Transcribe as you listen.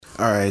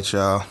All right,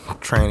 y'all.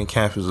 Training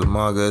camp is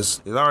among us.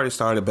 It already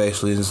started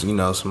basically. It's,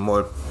 some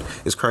more.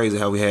 It's crazy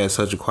how we had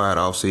such a quiet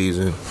off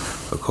season.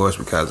 Of course,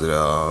 because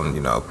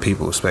of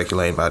people were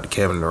speculating about the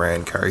Kevin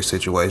Durant Curry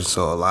situation.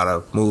 So a lot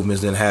of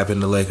movements didn't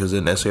happen. The Lakers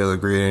didn't necessarily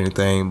agree to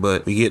anything.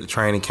 But we get to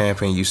training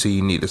camp and you see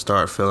you need to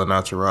start filling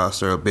out your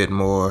roster a bit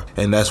more.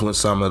 And that's when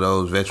some of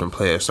those veteran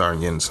players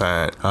started getting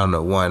signed. I don't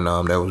know, one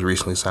that was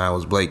recently signed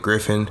was Blake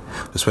Griffin,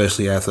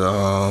 especially after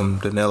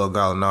Danilo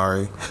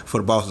Gallinari for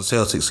the Boston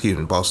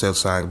Celtics. Boston Celtics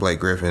signed Blake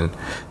Griffin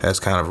as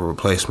kind of a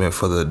replacement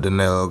for the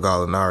Danilo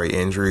Gallinari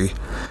injury.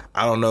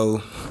 I don't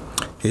know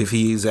if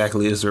he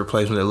exactly is the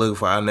replacement they're looking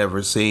for. I've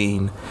never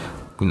seen,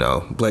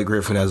 Blake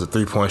Griffin as a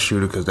three-point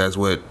shooter because that's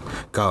what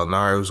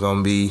Gallinari was going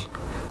to be.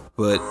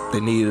 But they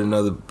needed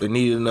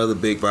another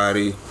big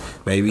body.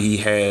 Maybe he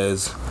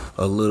has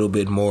a little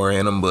bit more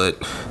in him,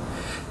 but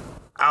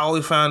I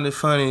always found it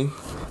funny.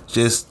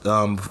 Just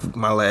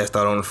my last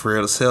thought on the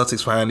field, the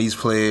Celtics find these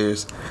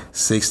players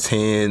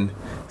 6'10",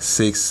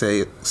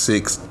 6'8",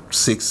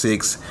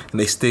 6'6", and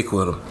they stick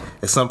with them.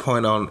 At some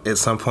point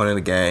in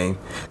the game,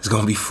 there's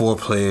gonna be 4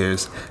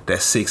 players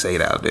that's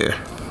 6'8" out there.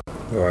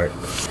 Right.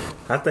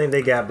 I think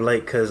they got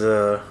Blake because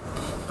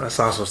I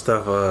saw some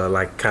stuff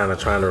like kind of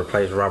trying to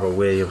replace Robert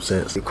Williams,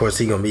 since of course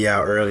he's gonna be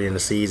out early in the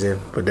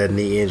season with that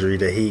knee injury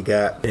that he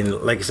got,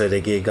 and like you said,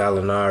 they get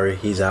Gallinari.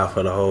 He's out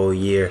for the whole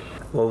year.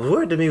 What was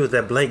weird to me was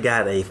that Blake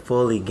got a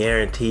fully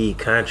guaranteed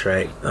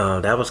contract.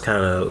 That was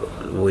kind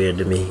of weird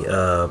to me.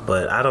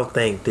 But I don't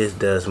think this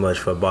does much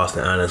for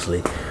Boston,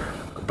 honestly.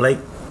 Blake,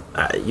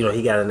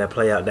 he got in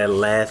that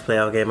last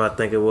playoff game, I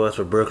think it was,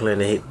 for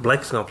Brooklyn. And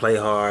Blake's going to play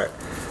hard.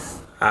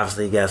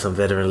 Obviously, he got some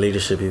veteran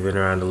leadership. He's been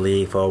around the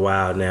league for a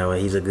while now, and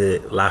he's a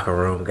good locker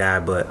room guy.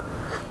 But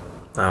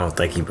I don't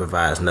think he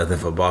provides nothing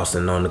for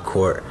Boston on the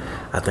court.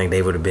 I think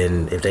they would have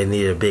been, if they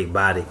needed a big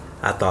body,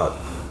 I thought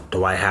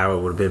Dwight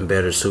Howard would have been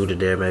better suited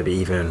there. Maybe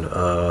even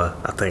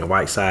I think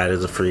Whiteside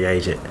is a free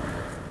agent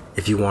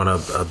if you want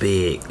a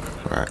big.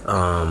 Right.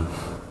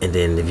 And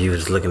then if you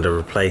was looking to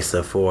replace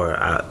the 4,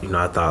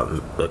 I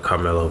thought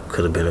Carmelo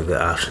could have been a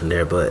good option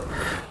there. But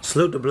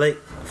salute to Blake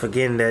for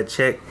getting that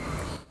check.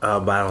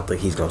 But I don't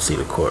think he's gonna see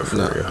the court for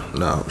real.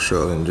 No,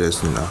 sure. And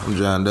just I'm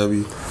John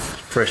W.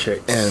 Fresh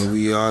X. And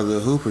we are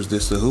the Hoopers.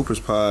 This is the Hoopers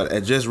pod.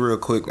 And just real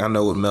quick, I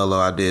know with Melo,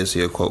 I did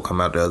see a quote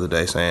come out the other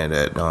day saying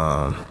that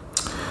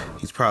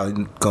he's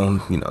probably going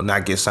to,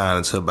 not get signed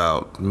until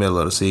about middle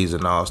of the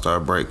season, All-Star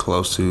break,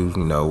 close to,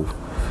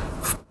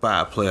 by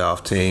a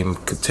playoff team,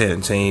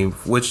 contending team,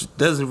 which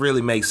doesn't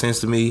really make sense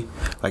to me.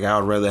 Like, I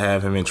would rather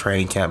have him in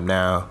training camp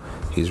now.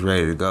 He's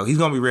ready to go. He's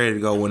going to be ready to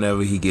go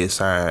whenever he gets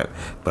signed.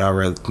 But I'd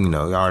rather,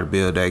 already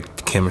build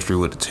that chemistry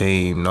with the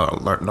team,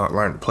 not learn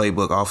the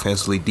playbook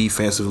offensively,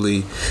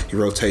 defensively.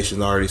 Your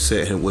rotation's already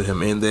set with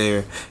him in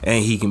there.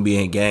 And he can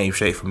be in game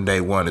shape from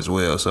day one as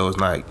well. So it's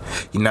like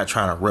you're not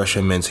trying to rush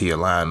him into your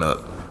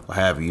lineup or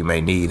however you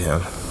may need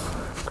him.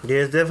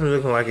 Yeah, it's definitely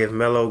looking like if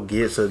Melo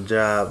gets a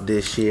job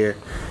this year,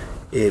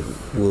 it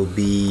will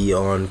be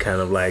on kind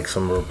of like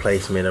some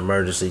replacement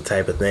emergency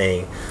type of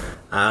thing.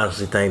 I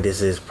honestly think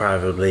this is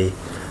probably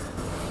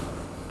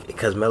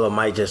because Melo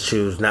might just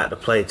choose not to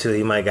play too.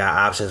 He might got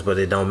options, but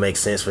it don't make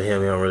sense for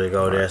him. He don't really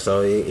go there,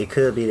 so it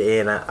could be the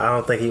end. I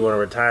don't think he want to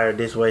retire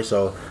this way,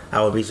 so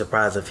I would be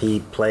surprised if he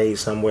played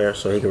somewhere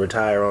so he could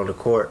retire on the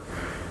court.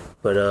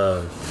 But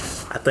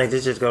I think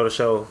this just go to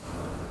show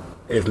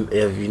if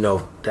the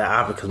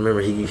opposite. Because remember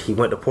he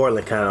went to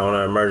Portland kind of on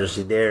an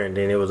emergency there, and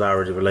then it was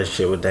already a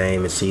relationship with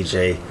Dame and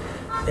CJ,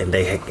 and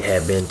they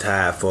had been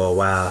tied for a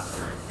while,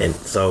 and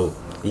so.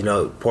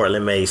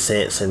 Portland made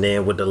sense. And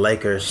then with the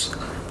Lakers,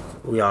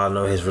 we all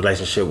know his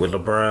relationship with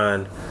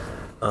LeBron.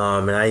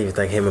 And I even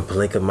think him and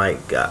Pelinka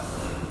might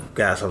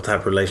got some type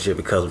of relationship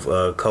because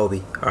of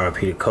Kobe,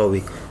 R.I.P. to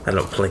Kobe. I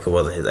know Pelinka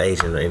wasn't his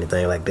agent or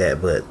anything like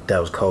that, but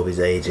that was Kobe's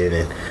agent,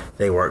 and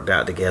they worked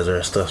out together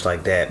and stuff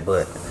like that.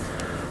 But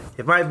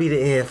it might be the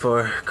end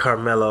for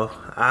Carmelo.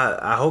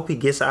 I hope he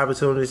gets the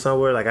opportunity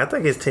somewhere. Like, I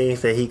think it's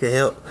teams that he could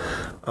help.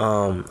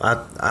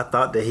 I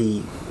thought that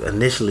he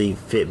initially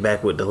fit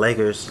back with the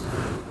Lakers.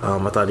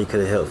 I thought he could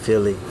have helped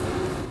Philly.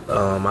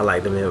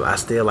 I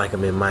still like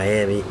him in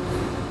Miami.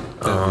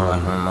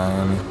 Like him in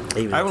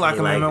Miami. I like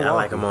him in Milwaukee. I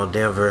like him on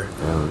Denver,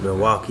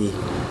 Milwaukee,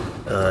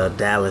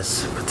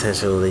 Dallas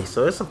potentially.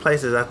 So there's some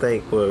places I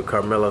think where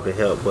Carmelo could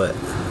help, but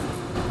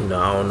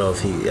I don't know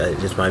if he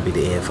just might be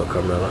the end for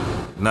Carmelo.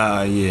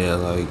 Nah,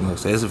 yeah,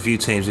 there's a few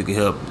teams that can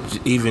help,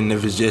 even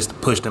if it's just to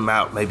push them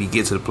out, maybe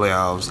get to the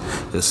playoffs,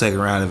 the second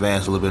round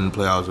advance a little bit in the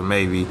playoffs, or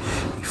maybe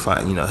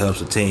helps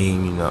the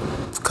team,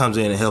 comes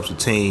in and helps the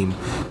team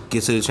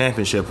get to the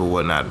championship or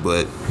whatnot.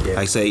 But like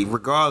I say,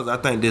 regardless,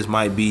 I think this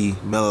might be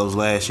Melo's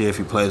last year if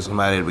he plays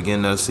somebody at the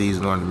beginning of the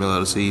season or in the middle of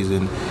the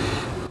season.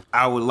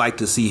 I would like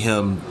to see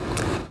him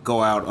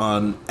go out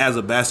on, as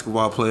a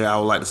basketball player, I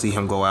would like to see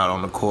him go out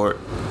on the court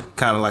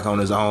kind of like on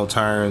his own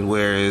terms,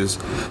 whereas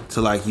to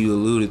like you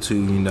alluded to,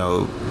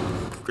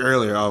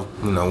 earlier,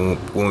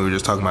 when we were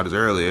just talking about this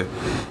earlier,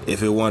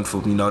 if it wasn't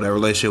for that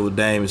relationship with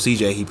Dame and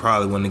CJ, he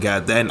probably wouldn't have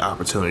got that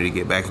opportunity to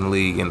get back in the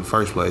league in the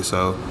first place.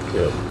 So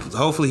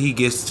hopefully he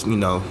gets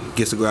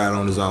to go out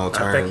on his own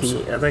terms.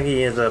 I think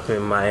he ends up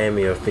in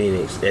Miami or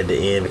Phoenix at the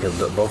end because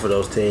both of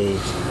those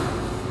teams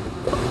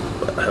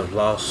have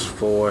lost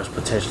fours.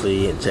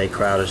 Potentially, Jay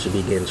Crowder should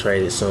be getting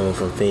traded soon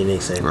from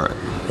Phoenix, and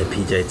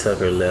PJ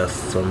Tucker left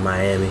from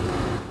Miami.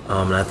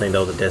 And I think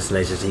those are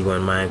destinations he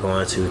wouldn't mind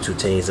going to. Two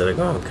teams that are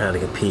going to kind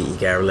of compete. He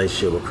got a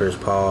relationship with Chris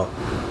Paul.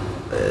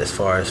 As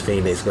far as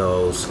Phoenix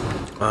goes,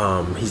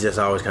 he's just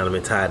always kind of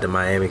been tied to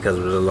Miami because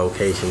of the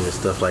location and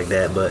stuff like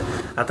that. But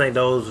I think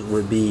those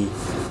would be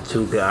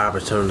two good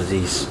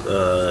opportunities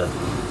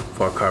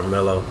for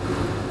Carmelo.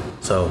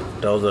 So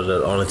those are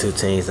the only two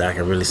teams that I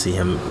can really see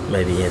him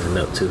maybe ending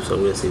up to. So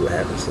we'll see what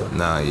happens. So.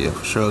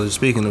 For sure.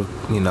 Speaking of,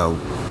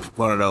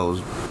 one of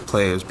those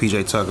players,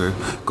 PJ Tucker,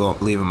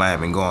 leaving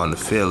Miami and going to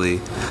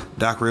Philly,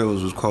 Doc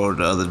Rivers was quoted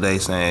the other day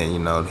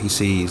saying, he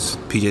sees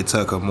PJ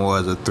Tucker more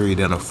as a 3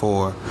 than a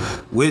 4,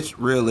 which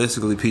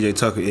realistically PJ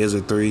Tucker is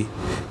a 3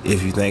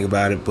 if you think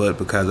about it, but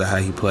because of how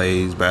he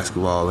plays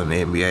basketball in the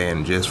NBA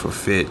and just for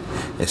fit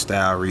and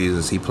style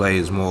reasons, he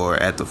plays more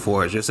at the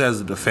 4 just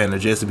as a defender,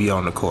 just to be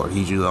on the court.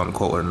 He's usually on the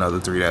court with another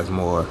 3 that's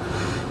more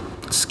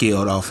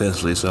skilled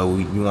offensively, so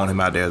we want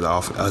him out there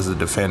as a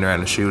defender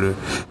and a shooter.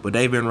 But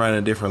they've been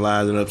running different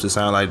lineups. It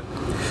sounds like,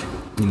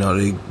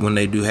 when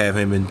they do have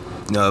him and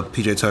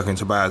PJ Tucker and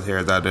Tobias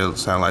Harris out there, it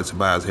sounds like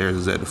Tobias Harris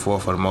is at the 4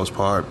 for the most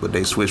part, but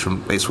they switch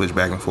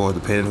back and forth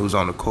depending who's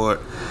on the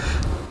court.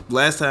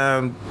 Last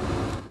time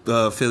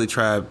Philly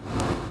tried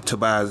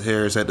Tobias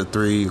Harris at the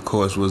 3, of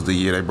course, was the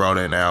year they brought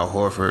in Al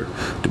Horford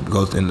to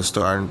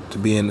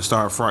be in the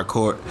starting front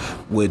court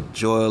with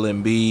Joel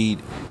Embiid,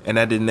 and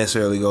that didn't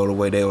necessarily go the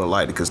way they would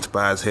like it because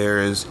Tobias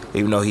Harris,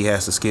 even though he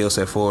has the skill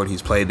set for it,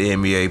 he's played the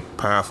NBA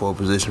power forward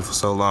position for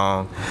so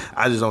long,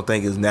 I just don't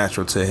think it's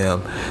natural to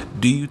him.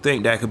 Do you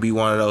think that could be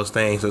one of those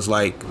things that's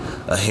like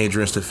a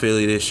hindrance to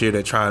Philly this year?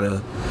 They're trying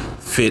to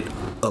fit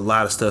a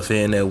lot of stuff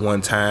in at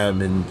one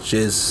time and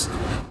just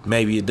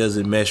maybe it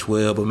doesn't mesh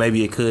well, but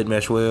maybe it could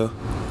mesh well.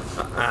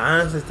 I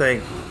honestly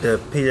think the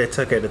PJ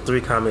Tucker at the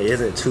 3 comment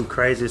isn't too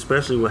crazy,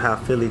 especially with how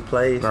Philly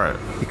plays. Right.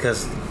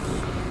 Because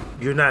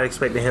you're not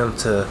expecting him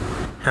to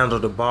handle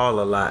the ball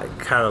a lot,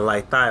 kind of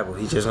like Thibault.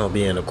 He's just going to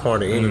be in the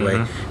corner anyway,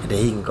 and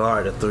then he can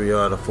guard the 3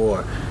 or the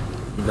 4.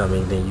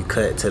 Then you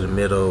cut to the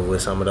middle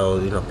with some of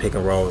those, pick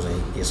and rolls, and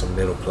you get some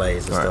middle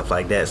plays and stuff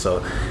like that.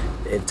 So,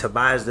 and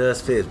Tobias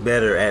does fit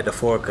better at the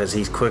 4 because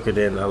he's quicker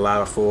than a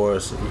lot of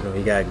 4s.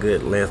 He got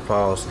good length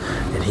balls,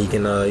 and he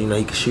can,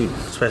 he can shoot,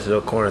 especially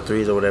those corner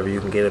 3s or whatever. You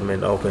can get him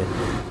in open,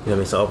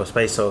 it's an open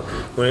space. So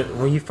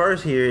when you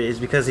first hear it, it's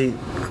because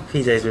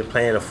PJ's been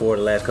playing a 4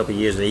 the last couple of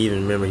years. And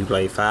even remember he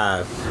played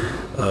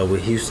 5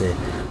 with Houston.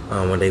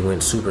 When they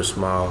went super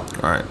small.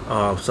 Right.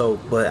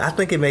 But I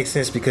think it makes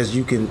sense because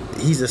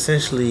he's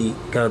essentially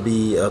going to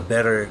be a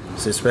better,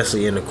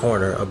 especially in the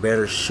corner, a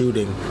better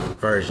shooting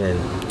version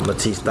of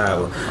Matisse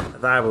Thybulle.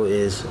 Thybulle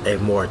is a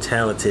more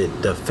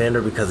talented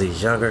defender because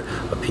he's younger,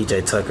 but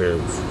PJ Tucker,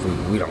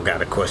 we don't got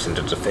to question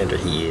the defender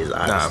he is.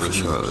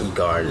 Obviously, he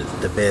guarded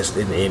the best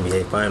in the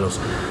NBA Finals.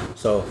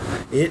 So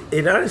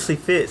it honestly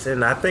fits,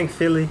 and I think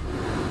Philly,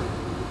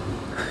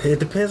 it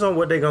depends on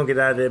what they're going to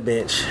get out of their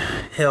bench.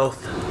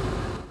 Health,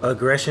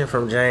 aggression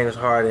from James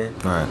Harden,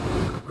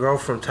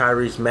 growth from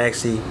Tyrese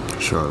Maxey,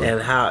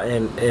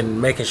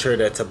 and making sure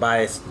that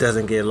Tobias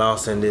doesn't get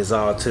lost in this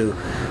all too.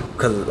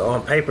 Because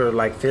on paper,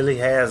 like Philly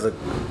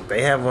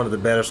they have one of the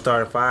better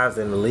starting 5s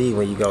in the league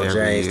when you go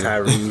James,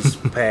 Tyrese,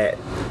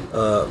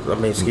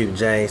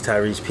 James,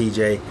 Tyrese,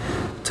 PJ,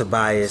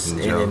 Tobias, and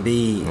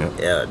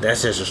Embiid.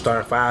 That's just your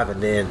starting 5,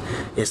 and then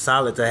it's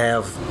solid to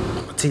have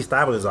Matisse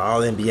Thybulle is an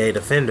All-NBA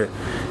defender.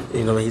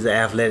 He's an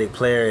athletic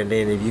player, and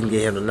then if you can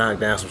get him to knock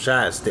down some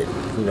shots, that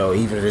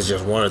even if it's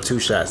just 1 or 2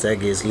 shots, that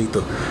gets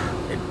lethal.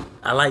 And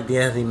I like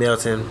DeAnthony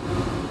Melton.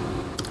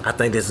 I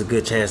think there's a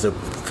good chance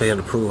for him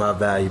to prove how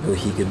valuable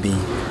he could be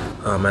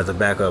as a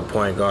backup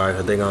point guard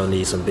because they're going to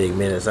need some big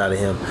minutes out of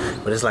him.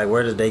 But it's like,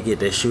 where did they get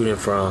their shooting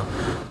from?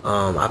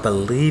 I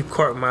believe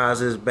Cork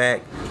Miles is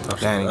back.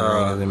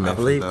 I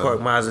believe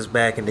Cork Miles is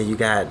back, and then you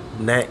got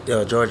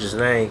George's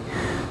name.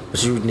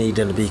 But you need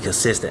them to be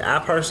consistent. I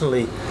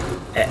personally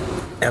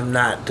am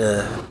not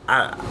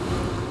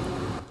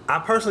I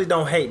personally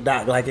don't hate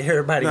Doc like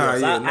everybody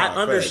else. I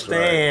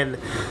understand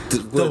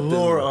the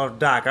lure of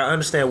Doc. I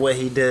understand what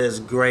he does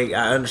great.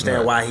 I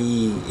understand why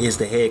he is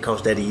the head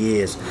coach that he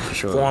is.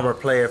 Sure. Former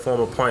player,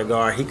 former point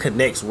guard. He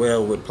connects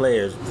well with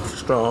players.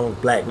 Strong,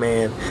 black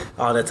man,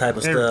 all that type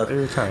of stuff.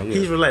 Every time,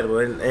 He's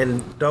relatable.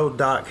 And though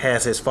Doc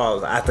has his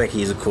faults, I think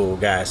he's a cool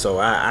guy. So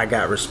I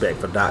got respect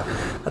for Doc.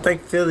 I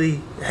think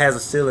Philly has a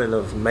ceiling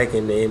of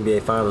making the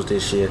NBA Finals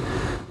this year.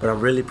 But I'm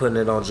really putting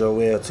it on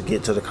Joel to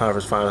get to the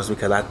conference finals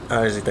because I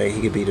honestly think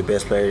he could be the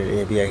best player in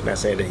the NBA. I'm not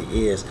saying that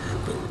he is,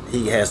 but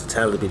he has the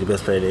talent to be the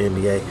best player in the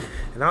NBA.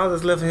 And all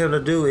that's left for him to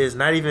do is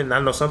not even. I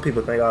know some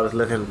people think all that's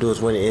left for him to do is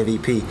win the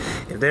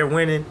MVP. If they're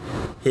winning,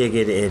 he'll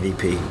get the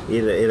MVP.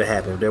 It'll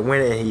happen. If they're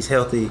winning and he's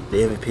healthy, the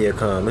MVP will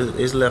come.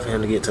 It's left for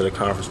him to get to the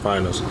conference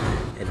finals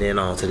and then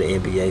on to the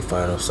NBA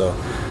finals. So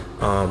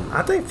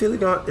I think Philly is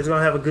going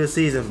to have a good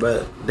season,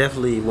 but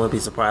definitely wouldn't be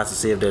surprised to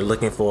see if they're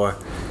looking for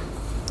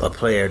a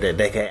player that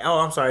they can. Oh,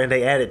 I'm sorry, and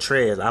they added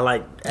Trez. I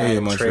like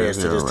adding Trez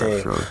to this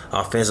team. Sure.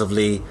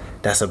 Offensively,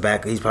 that's a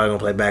back. He's probably gonna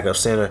play backup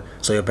center.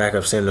 So your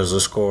backup center is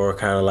a scorer,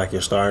 kind of like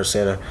your starting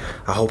center.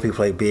 I hope he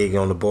play big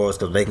on the boards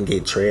because they can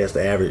get Trez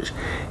to average,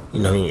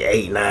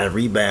 8-9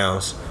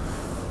 rebounds.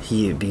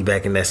 He'd be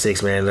back in that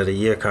 6-man of the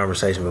year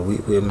conversation. But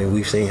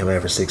we've seen him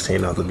average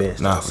 16 off the bench.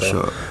 Nah, for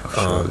sure.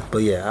 But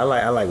yeah, I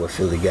like what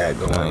Philly got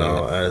going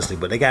on, honestly.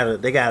 But they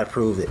gotta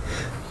prove it.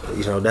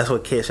 That's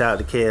what Shout out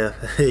to Kev.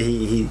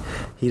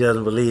 He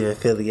doesn't believe in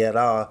Philly at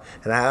all,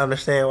 and I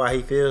understand why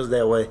he feels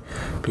that way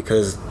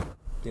because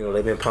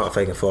they've been pump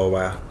faking for a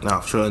while. No,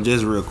 for sure. And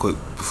just real quick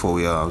before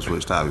we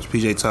switch topics,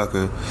 PJ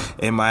Tucker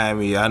in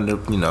Miami. We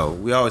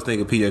always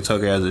think of PJ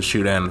Tucker as a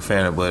shooter and a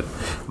defender, but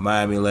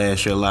Miami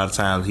last year a lot of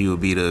times he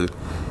would be the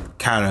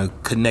kind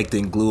of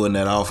connecting, gluing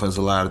that offense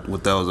a lot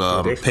with those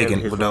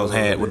with those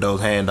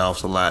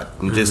handoffs a lot,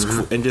 and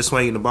just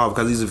swinging the ball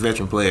because he's a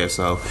veteran player,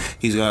 so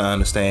he's gonna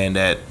understand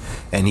that,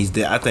 and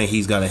I think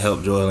he's gonna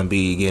help Joel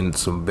Embiid get into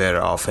some better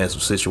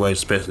offensive situations,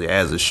 especially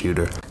as a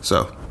shooter.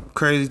 So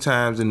crazy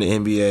times in the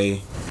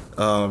NBA.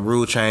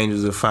 Rule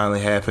changes are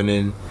finally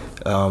happening.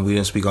 We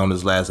didn't speak on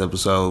this last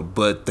episode,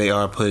 but they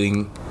are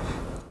putting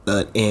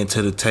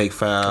into the take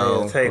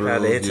foul.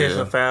 The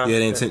intentional foul. Yeah,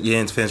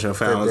 intentional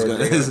foul.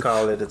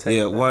 Call it the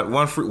take foul.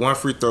 One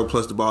free throw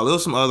plus the ball. There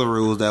was some other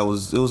rules. There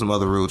was some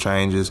other rule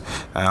changes.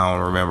 I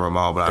don't remember them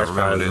all, but I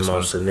remember this one. That's the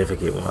most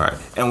significant one. Right.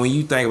 And when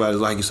you think about it,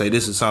 like you say,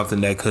 this is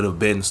something that could have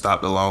been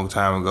stopped a long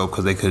time ago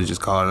because they could have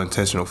just called an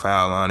intentional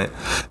foul on it.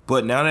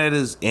 But now that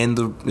it's in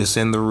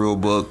the rule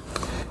book,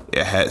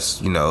 it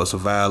has it's a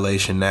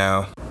violation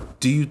now.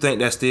 Do you think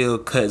that still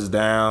cuts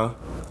down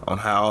on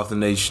how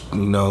often they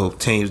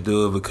teams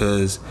do it?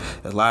 Because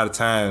a lot of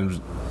times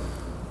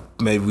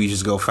maybe we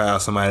just go foul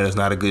somebody that's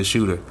not a good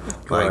shooter.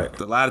 Like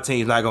a lot of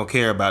teams not gonna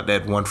care about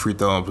that one free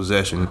throw in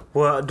possession.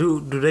 Well, do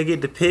they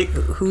get to pick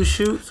who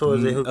shoots or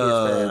is it who gets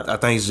fouled? I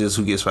think it's just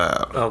who gets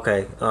fouled.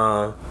 Okay.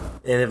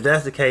 And if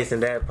that's the case,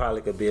 then that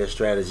probably could be a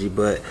strategy.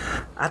 But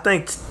I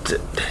think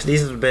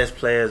these are the best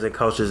players and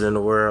coaches in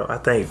the world. I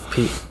think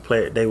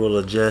they will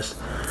adjust.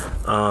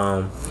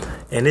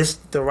 And it's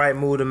the right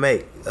move to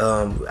make.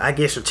 I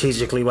get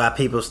strategically why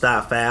people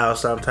stop fouls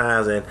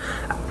sometimes,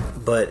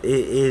 but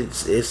it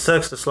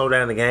sucks to slow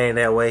down the game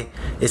that way.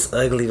 It's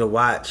ugly to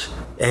watch,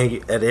 and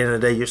at the end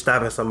of the day, you're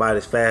stopping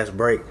somebody's fast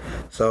break.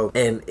 So,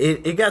 and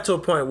it got to a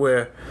point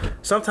where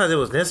sometimes it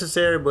was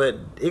necessary, but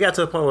it got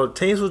to a point where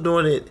teams was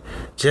doing it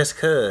just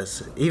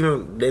cause.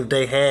 Even if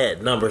they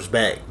had numbers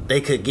back, they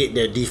could get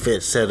their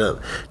defense set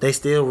up. They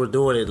still were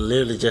doing it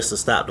literally just to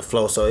stop the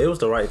flow. So it was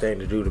the right thing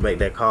to do to make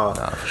that call.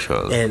 For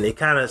sure. And it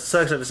kind of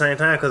sucks at the same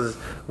time because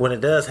when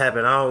it does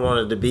happen, I don't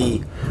want it to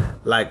be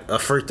like a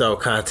free throw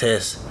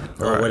contest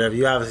or whatever.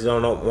 You obviously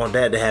don't want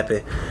that to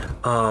happen.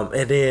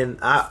 And then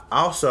I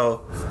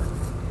also,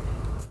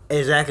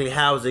 exactly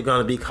how is it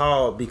going to be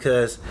called?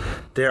 Because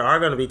there are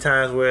going to be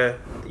times where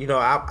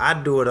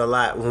I do it a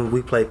lot when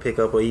we play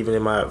pickup or even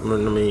in my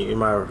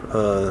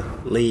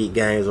league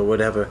games or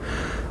whatever.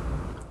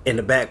 In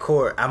the back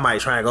court, I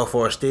might try and go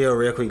for a steal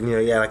real quick.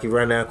 Like you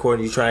run down court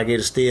and you try and get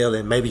a steal,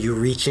 and maybe you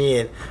reach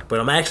in, but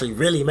I'm actually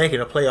really making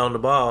a play on the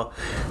ball.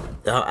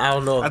 I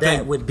don't know if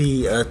that would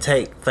be a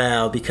take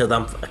foul because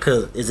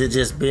is it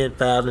just being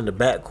fouled in the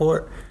back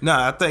court? No,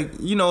 I think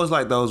it's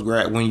like those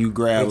when you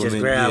grab them, just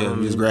grab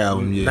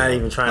them, not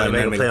even trying to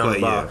make a play on the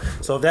ball.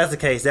 Yeah. So if that's the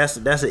case, that's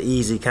an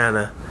easy kind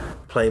of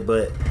play,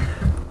 but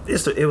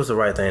it was the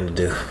right thing to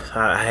do.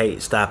 I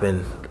hate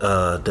stopping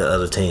the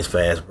other team's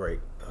fast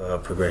break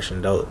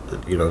progression, though.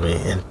 You know what I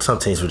mean? And some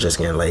teams were just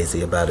getting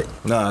lazy about it.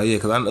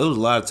 Because there was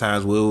a lot of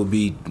times where it would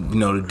be,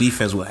 the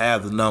defense would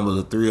have the numbers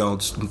of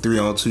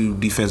 3-on-2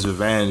 defensive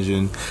advantage,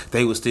 and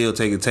they would still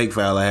take a take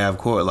foul at half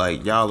court.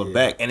 Like, y'all are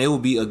back, and it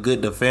would be a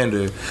good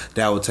defender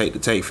that would take the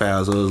take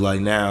foul. So it was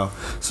like now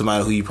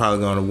somebody who you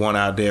probably going to want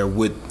out there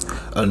with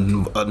a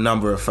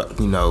number of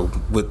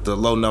with the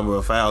low number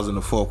of fouls in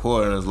the fourth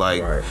quarter, and it's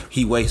like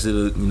he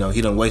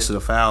done wasted a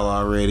foul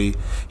already.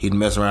 He'd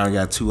mess around and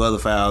got 2 other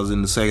fouls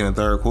in the second and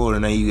third quarter,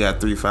 and then you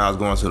got 3 fouls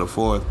going to the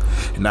fourth,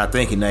 and not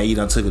thinking that you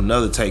done took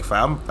another take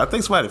foul. I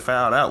think somebody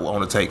fouled out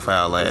on a take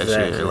foul last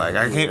year. Like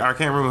I can't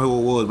remember who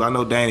it was, but I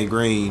know Danny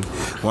Green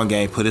one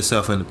game put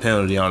himself in the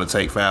penalty on a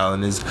take foul,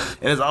 and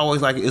it's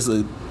always like it's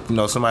a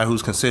somebody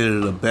who's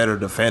considered a better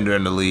defender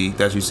in the league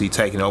that you see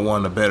taking on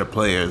one of the better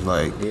players.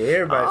 Like, yeah,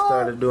 everybody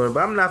started doing it,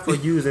 but I'm not for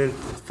using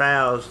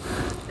fouls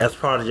as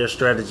part of your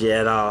strategy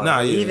at all. No,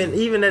 yeah.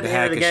 Even at the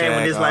end of the game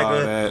when it's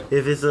like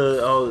if it's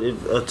a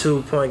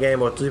 2-point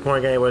game or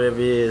 3-point game, whatever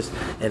it is,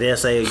 and they'll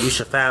say you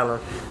should foul them.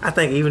 I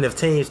think even if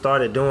teams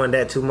started doing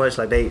that too much,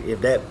 like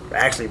if that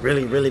actually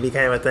really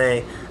became a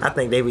thing, I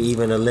think they would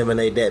even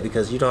eliminate that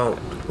because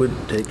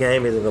the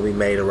game isn't going to be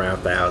made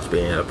around fouls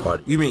being a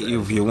part of it. You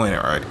mean if you're winning,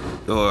 right?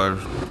 Or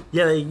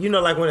yeah,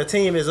 like when a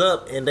team is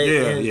up and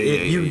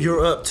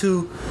you're up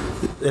 2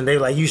 and they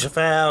like you should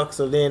foul,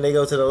 so then they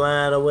go to the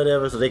line or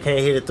whatever, so they can't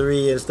hit a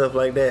 3 and stuff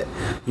like that.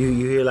 You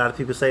hear a lot of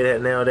people say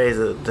that nowadays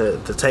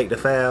to take the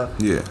foul.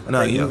 Yeah,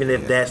 even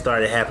if that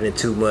started happening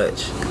too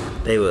much,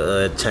 they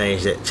would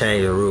change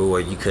the rule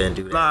where you couldn't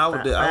do that. No,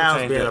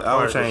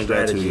 I would change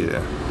that too.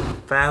 Yeah.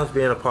 Fouls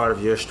being a part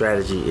of your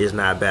strategy is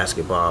not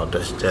basketball.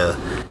 The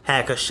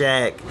hack a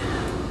Shaq,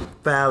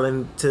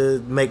 fouling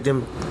to make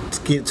them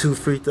get 2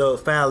 free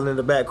throws, fouling in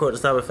the backcourt to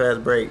stop a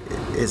fast break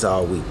is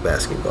all weak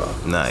basketball.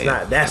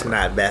 That's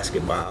not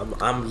basketball.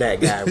 I'm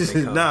that guy when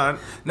it comes.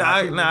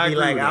 I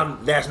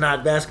agree. That's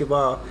not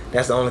basketball.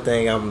 That's the only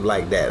thing I'm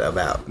like that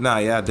about.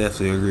 I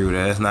definitely agree with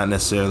that. That's not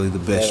necessarily the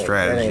best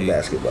strategy that ain't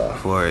basketball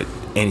for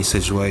any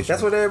situation.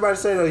 That's what everybody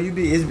say though.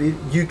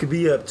 You could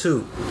be up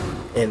 2.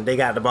 And they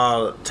got the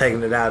ball,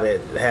 taking it out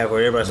at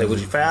halfway. Everybody say, "Would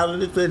you foul in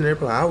this play?" And they're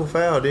like, "I will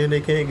foul." Then they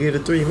can't get a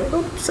 3. Man,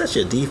 go set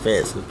your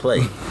defense and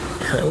play.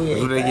 That's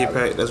what they get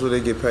paid. That's what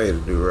they get paid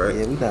to do, right?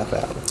 Yeah, we not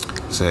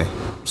fouling.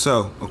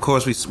 So of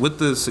course, with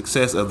the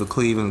success of the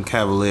Cleveland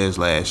Cavaliers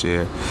last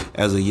year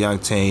as a young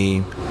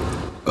team,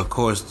 of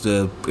course,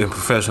 in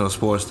professional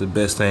sports, the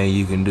best thing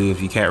you can do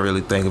if you can't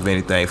really think of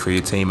anything for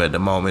your team at the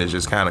moment is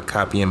just kind of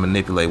copy and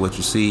manipulate what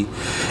you see.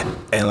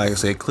 And like I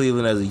said,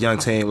 Cleveland as a young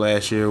team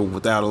last year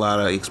without a lot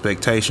of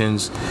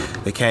expectations,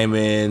 they came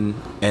in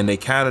and they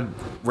kind of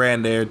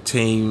ran their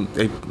team.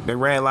 They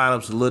ran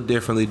lineups a little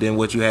differently than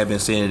what you have been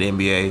seeing in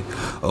the NBA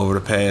over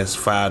the past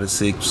 5 to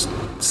 6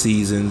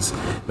 seasons,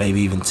 maybe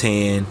even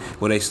 10,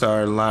 where they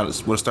started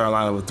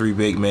lineup with 3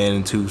 big men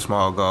and 2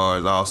 small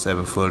guards, all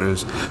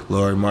 7-footers.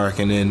 Lauri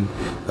Markkanen,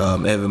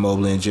 Evan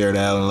Mobley, and Jared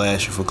Allen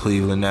last year for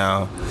Cleveland.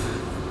 Now,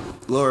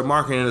 Lauri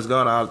Markkanen is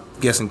gone. I'm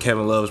guessing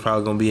Kevin Love is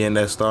probably going to be in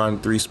that starting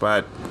 3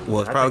 spot.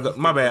 Well, it's probably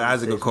my bad,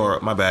 Isaac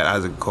Okoro.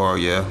 Isaac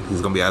Okoro. Yeah,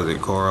 he's going to be Isaac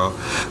Okoro.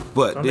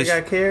 But they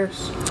got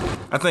Karras?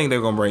 I think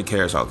they're going to bring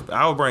Karras off.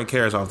 I will bring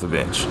Karras off the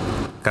bench.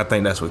 I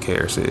think that's what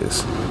Karras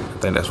is. I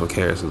think that's what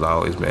Karras has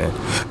always been.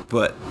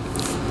 But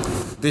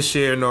this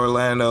year in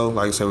Orlando,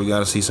 like I said, we're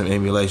going to see some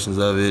emulations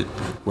of it,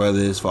 whether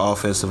it's for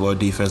offensive or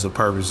defensive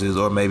purposes,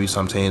 or maybe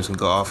some teams can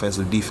go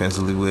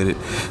defensively with it.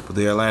 But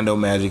the Orlando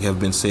Magic have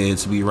been said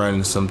to be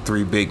running some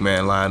 3 big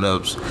man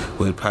lineups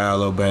with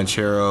Paolo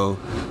Banchero,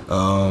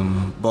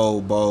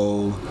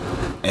 Bol,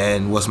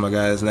 and what's my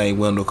guy's name,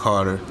 Wendell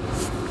Carter.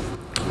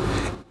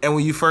 And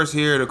when you first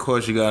hear it, of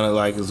course, you're going to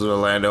like, it's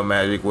Orlando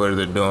Magic, what are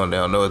they doing? They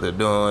don't know what they're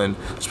doing,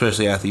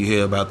 especially after you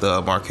hear about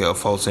the Markelle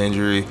Fultz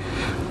injury.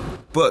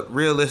 But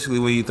realistically,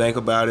 when you think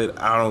about it,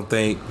 I don't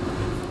think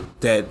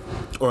that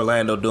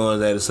Orlando doing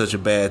that is such a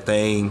bad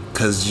thing,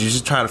 because you're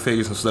just trying to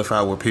figure some stuff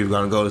out where people are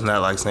going to go. It's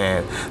not like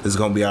saying this is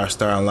going to be our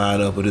starting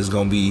lineup, but it's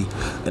going to be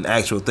an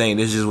actual thing.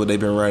 This is just what they've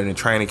been running in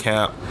training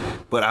camp.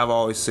 But I've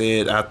always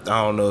said, I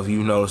don't know if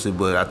you noticed it,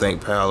 but I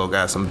think Paolo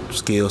got some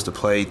skills to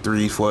play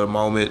 3 for the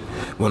moment.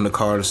 When the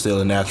Carter's still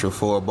a natural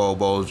 4,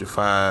 Bol is your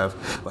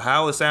 5. But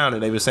how it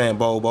sounded, they've been saying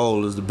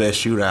Bol is the best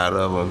shooter out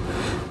of them.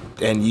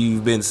 And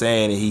you've been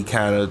saying that he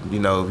kind of, if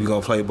you're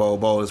going to play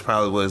Bol, it's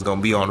probably what it's going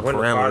to be on the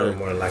perimeter. Carter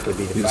more likely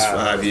be the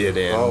 5. Yeah,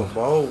 then.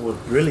 Bol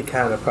would really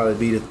kind of probably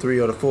be the 3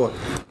 or the 4.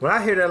 When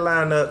I hear that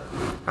lineup,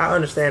 I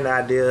understand the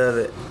idea of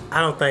it. I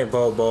don't think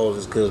Bol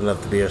is good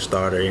enough to be a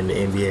starter in the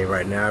NBA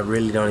right now. I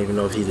really don't even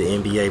know if he's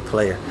an NBA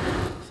player.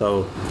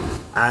 So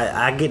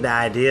I get the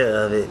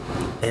idea of it,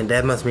 and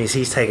that must mean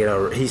he's taking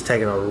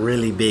a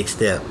really big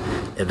step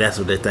if that's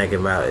what they're thinking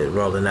about, it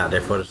rolling out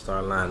there for the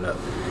starting lineup.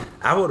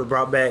 I would have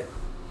brought back.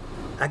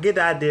 I get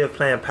the idea of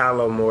playing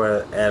Paolo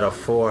more at a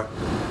 4,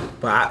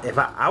 but if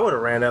I would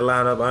have ran that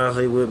lineup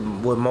honestly with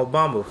Mo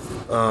Bamba,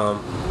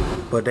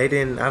 but they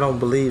didn't. I don't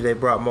believe they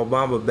brought Mo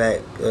Bamba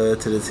back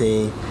to the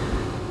team.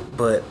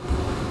 But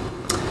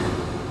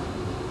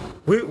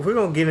we're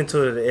gonna get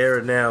into the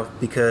era now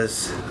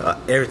because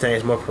everything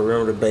is more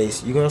perimeter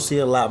based. You're gonna see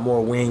a lot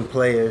more wing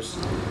players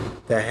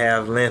that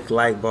have length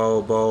like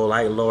Bol,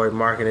 like Lauri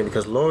Markkanen,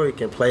 because Lauri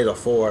can play the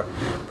 4,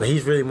 but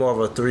he's really more of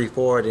a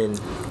 3-4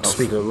 than,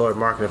 speaking of Lauri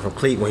Markkanen from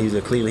Cleveland, when he was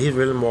in Cleveland, he's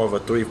really more of a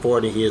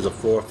 3-4 than he is a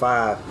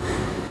 4-5.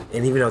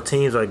 And even though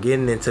teams are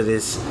getting into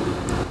this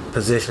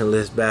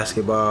positionless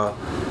basketball,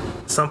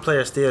 some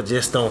players still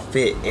just don't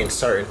fit in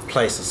certain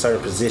places,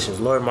 certain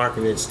positions. Lauri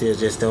Markkanen still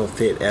just don't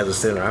fit as a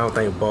center. I don't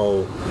think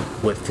Bol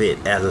would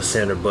fit as a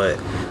center, but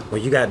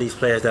when you got these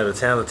players that are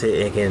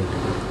talented and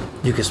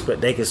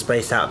they can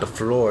space out the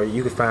floor.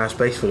 You can find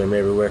space for them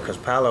everywhere because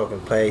Paolo can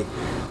play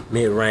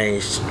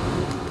mid-range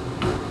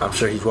I'm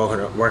sure he's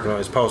working on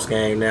his post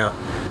game now.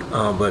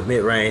 But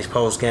mid-range,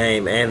 post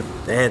game, and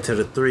to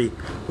the three,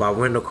 while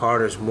Wendell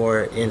Carter's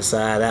more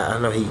inside out. I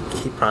know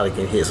he probably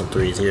can hit some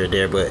threes here or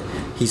there, but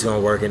he's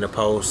gonna work in the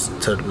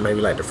post to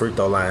maybe like the free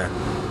throw line.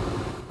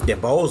 Yeah,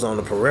 Bo's on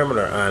the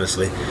perimeter,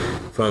 honestly.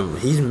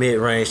 He's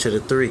mid-range to the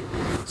three.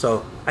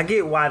 So I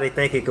get why they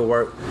think it could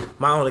work.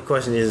 My only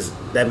question is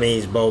that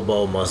means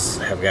Bo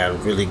must have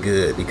gotten really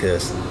good,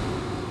 because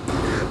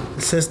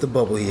since the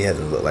bubble he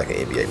hasn't looked like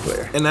an NBA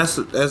player. And that's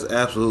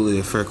absolutely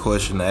a fair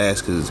question to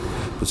ask, because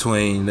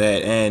between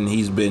that and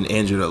he's been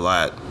injured a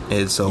lot,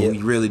 and so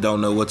we really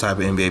don't know what type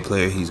of NBA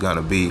player he's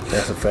gonna be.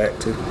 That's a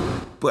fact too.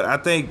 But I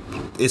think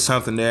it's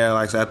something there.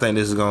 Like I said, I think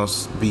this is going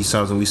to be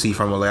something we see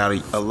from a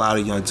lot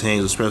of young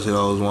teams, especially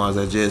those ones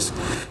that just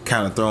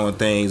kind of throwing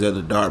things at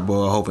the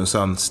dartboard, hoping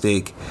something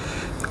stick.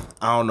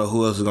 I don't know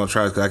who else is going to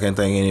try, because I can't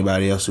think of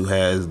anybody else who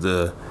has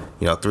the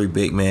three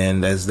big men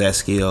that's that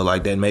skill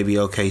like that. Maybe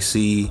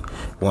OKC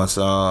once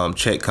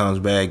Chet comes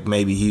back.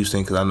 Maybe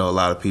Houston, because I know a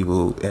lot of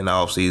people in the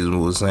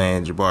offseason was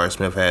saying Jabari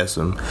Smith has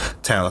some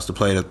talents to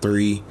play the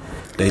three.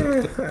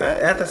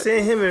 After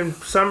seeing him in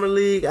summer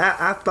league,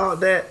 I thought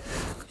that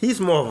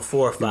he's more of a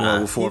 4 or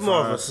 5.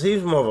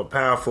 He's more of a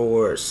power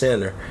forward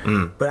center.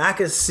 But I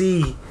could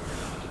see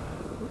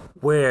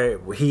where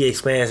he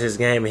expands his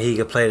game and he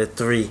could play the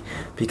three,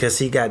 because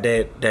he got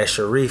that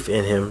Sharif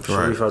in him,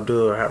 Sharif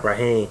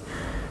Abdul-Rahim.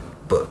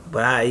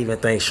 But I even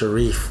think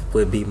Sharif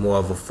would be more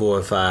of a 4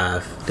 or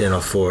 5 than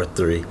a 4 or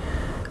 3.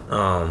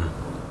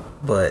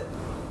 But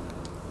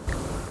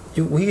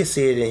we can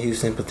see it in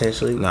Houston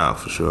potentially. Nah,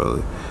 for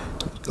sure.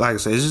 Like I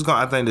said,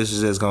 I think this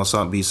is just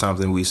gonna be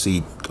something we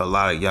see a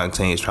lot of young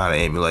teams trying to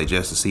emulate,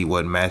 just to see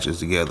what matches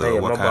together. Hey,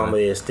 Mo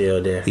Bamba is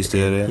still there. He's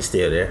still there. He's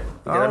still there.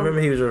 I remember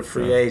he was a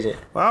free agent.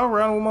 Well, I'll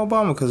round with Mo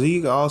Bamba, because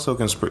he also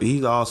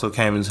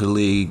came into the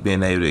league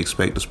being able to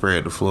expect to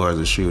spread the floor as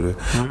a shooter,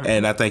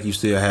 and I think you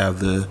still have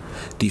the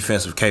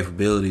defensive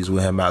capabilities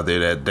with him out there.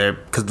 That they're,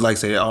 because like I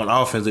said, on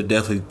offense they're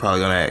definitely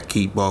probably gonna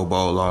keep Bo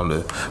on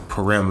the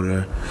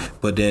perimeter,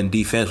 but then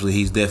defensively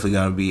he's definitely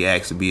gonna be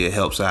asked to be a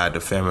help side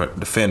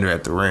defender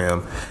at the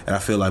rim, and I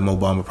feel like Mo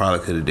Bamba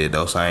probably could have did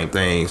those same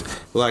things.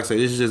 But like I said,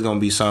 this is just gonna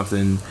be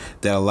something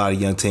that a lot of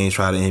young teams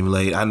try to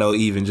emulate. I know,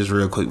 even just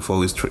real quick before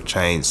we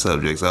change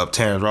subjects up,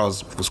 Terrence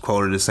Ross was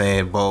quoted as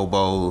saying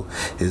Bo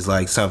is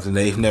like something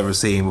they've never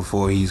seen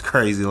before. He's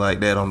crazy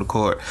like that on the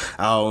court.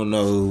 I don't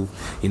know,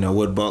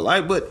 what Bo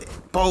like, but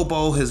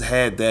Bo has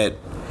had that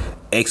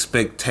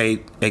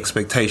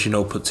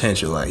expectational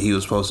potential. Like, he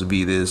was supposed to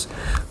be this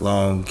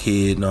long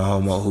kid, no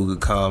homo, who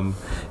could come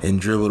and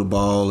dribble the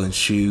ball and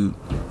shoot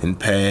and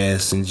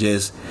pass and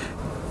just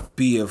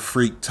be a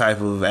freak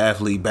type of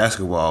athlete,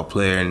 basketball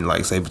player. And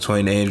like say,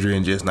 between the injury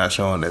and just not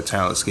showing that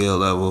talent skill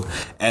level,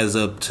 as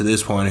up to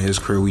this point in his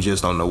career, we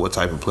just don't know what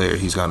type of player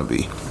he's gonna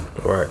be.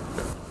 Right.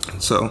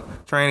 So,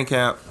 training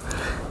camp.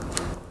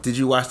 Did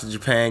you watch the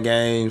Japan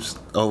games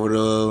over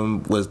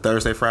the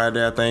Thursday,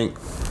 Friday, I think?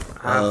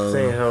 I've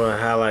seen some of the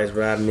highlights,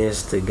 but I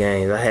missed the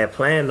games. I had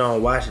planned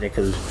on watching it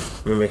because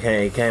remember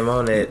it came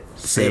on at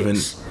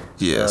 6.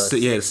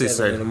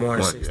 6:30 in the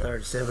morning,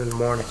 6:30, 7 in the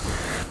morning.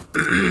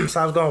 So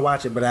I was gonna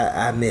watch it, but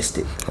I missed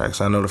it. Right,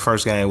 so I know the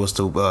first game was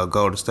to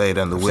Golden State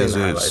and the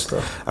Wizards.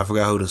 I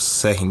forgot who the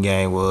second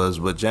game was,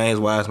 but James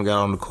Wiseman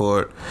got on the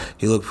court.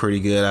 He looked pretty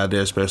good out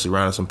there, especially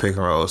running some pick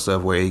and roll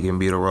stuff where he can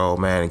be the roll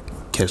man and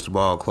catch the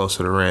ball close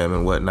to the rim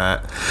and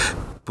whatnot.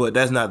 But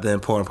that's not the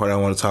important part I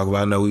want to talk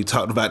about. I know we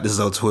talked about this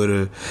on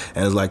Twitter,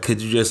 and it's like,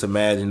 could you just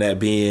imagine that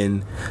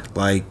being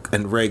like a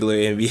regular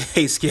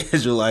NBA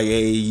schedule, like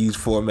AAU's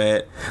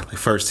format, like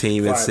first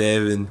team at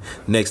 7,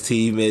 next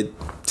team at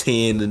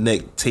 10, the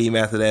next team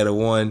after that at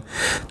 1.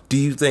 Do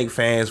you think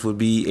fans would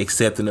be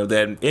accepting of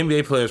that?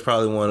 NBA players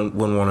probably wouldn't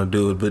want to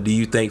do it, but do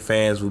you think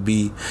fans would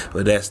be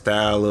with that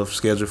style of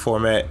schedule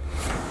format?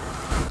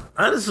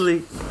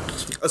 Honestly,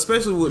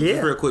 especially with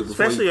real quick,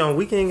 especially on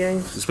weekend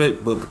games,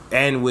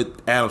 and with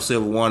Adam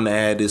Silver wanting to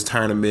add this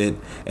tournament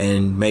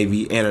and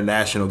maybe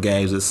international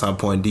games at some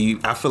point.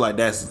 I feel like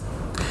that's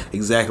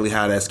exactly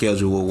how that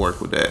schedule will work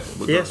with that.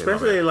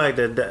 Especially like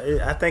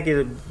I think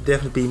it'll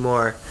definitely be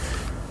more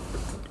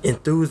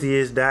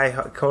enthusiasts,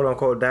 quote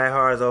unquote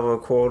diehards over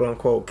quote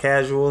unquote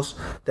casuals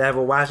that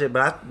will watch it.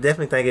 But I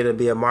definitely think it'll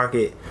be a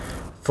market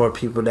for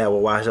people that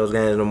will watch those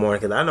games in the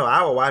morning. Because I know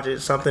I will watch it.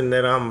 Something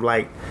that I'm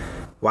like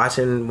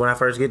watching when I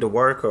first get to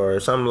work or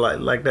something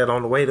like that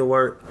on the way to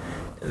work,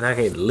 and I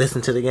can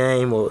listen to the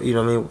game or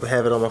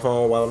have it on my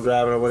phone while I'm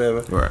driving or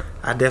whatever. Right.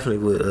 I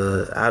definitely would.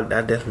 I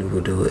definitely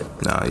would do it.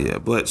 Nah, yeah.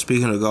 But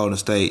speaking of Golden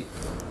State,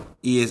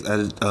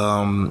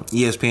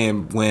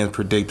 ESPN wins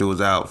predictor was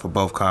out for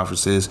both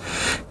conferences.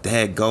 They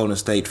had Golden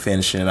State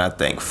finishing, I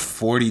think,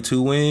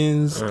 42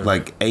 wins,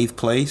 like 8th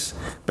place,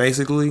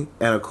 basically.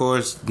 And of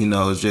course,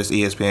 it's just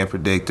ESPN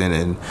predicting,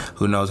 and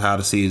who knows how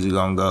the season's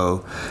gonna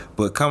go.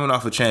 But coming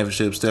off a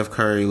championship, Steph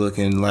Curry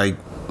looking like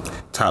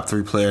top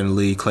 3 player in the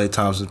league. Klay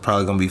Thompson's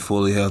probably gonna be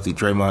fully healthy.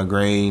 Draymond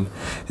Green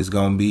is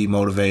gonna be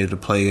motivated to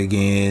play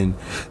again.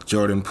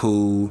 Jordan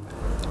Poole.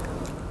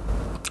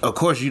 of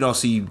course, you don't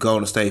see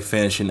Golden State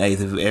finishing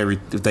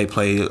 8th if they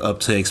play up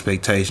to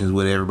expectations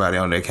with everybody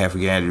on there. Can't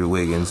forget Andrew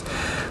Wiggins.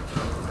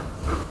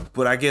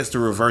 But I guess the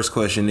reverse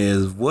question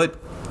is, what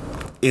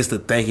is the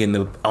thinking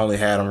to only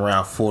had them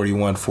around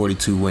 41,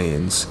 42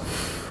 wins?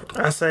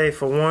 I say,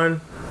 for one,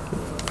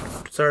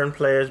 certain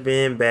players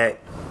being back,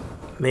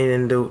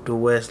 meaning the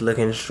West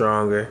looking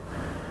stronger,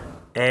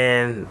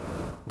 and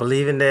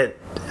believing that.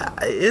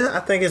 I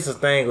think it's a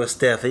thing with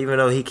Steph. Even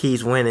though he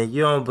keeps winning,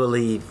 you don't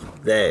believe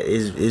that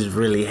is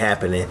really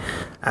happening.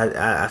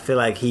 I feel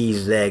like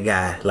he's that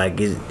guy. Like,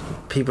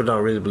 people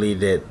don't really believe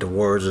that the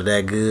words are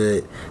that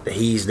good, that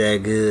he's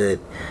that good.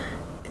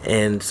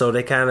 And so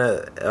they kind of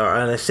are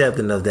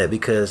unaccepting of that,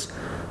 because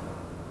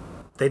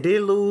they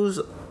did lose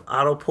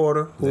Otto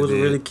Porter, who was a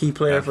really key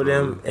player for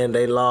them, and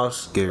they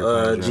lost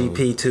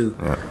GP too,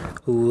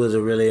 who was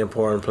a really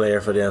important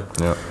player for them.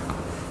 Yeah.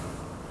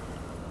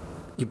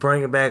 You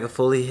bring back a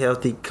fully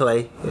healthy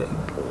Clay,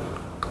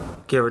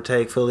 give or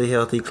take, fully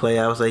healthy Clay.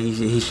 I would say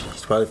he's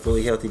probably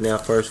fully healthy now,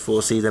 first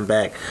full season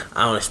back.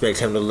 I don't expect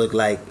him to look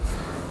like,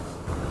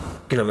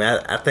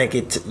 I think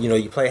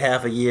you play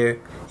half a year,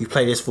 you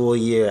play this full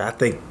year. I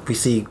think we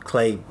see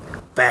Clay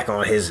back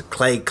on his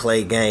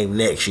Clay game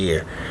next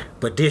year.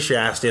 But this year,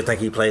 I still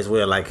think he plays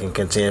well, like can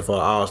contend for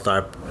an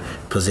all-star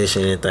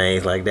position and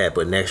things like that.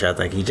 But next year, I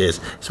think he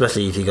just,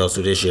 especially if he goes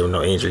through this year with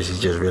no injuries, he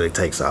just really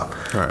takes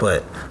off. Right.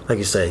 But like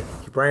you say,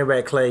 you bring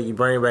back Clay, you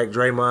bring back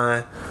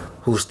Draymond,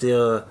 who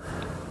still,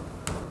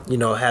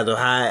 has a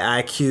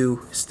high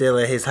IQ, still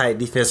at his height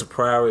defensive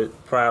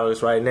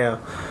prowess right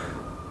now.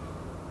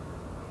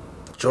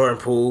 Jordan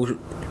Poole,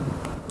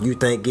 you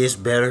think gets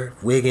better.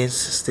 Wiggins,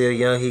 still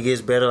young, he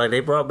gets better. Like, they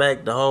brought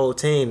back the whole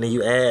team. Then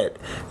you add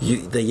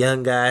the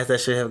young guys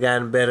that should have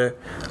gotten better,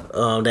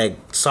 that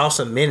saw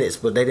some minutes,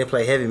 but they didn't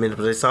play heavy minutes,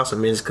 but they saw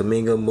some minutes.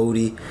 Kuminga,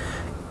 Moody,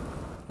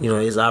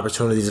 there's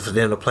opportunities for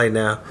them to play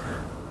now.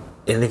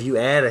 And if you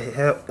add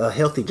a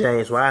healthy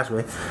James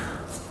Wiseman,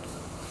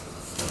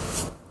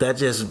 that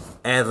just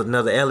adds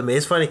another element.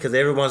 It's funny because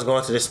everyone's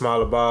going to this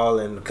smaller ball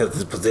and because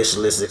it's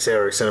positionless, et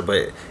cetera,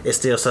 but it's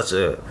still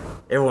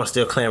everyone's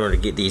still clamoring to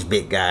get these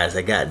big guys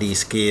that got these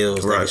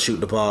skills. Right. They can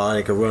shoot the ball,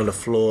 they can run the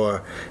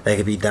floor, they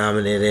can be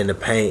dominant in the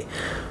paint.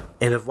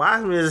 And if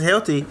Wiseman is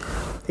healthy,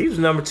 he was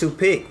number 2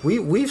 pick.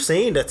 We've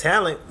seen the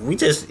talent. He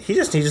just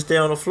needs to stay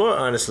on the floor,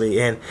 honestly,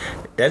 and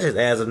that just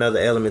adds another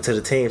element to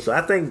the team. So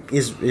I think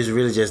it's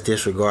really just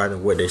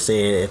disregarding what they're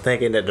saying and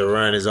thinking that the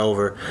run is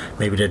over.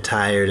 Maybe they're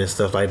tired and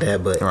stuff like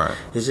that, but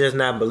It's just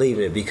not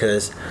believing it,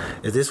 because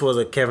if this was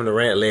a Kevin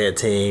Durant-led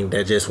team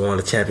that just won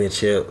a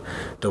championship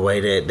the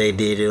way that they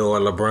did it, or a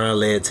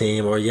LeBron-led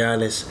team, or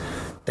Giannis,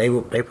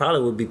 they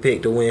probably would be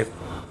picked to win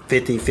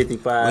 50,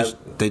 55. Which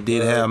they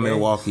did have games.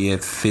 Milwaukee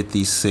at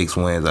 56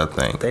 wins, I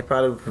think.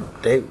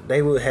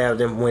 They would have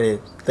them winning.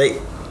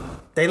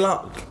 They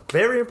lost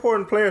very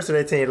important players to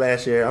their team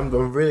last year. I'm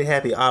really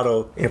happy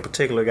Otto in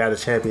particular got a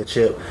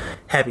championship.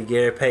 Happy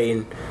Gary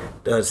Payton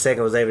the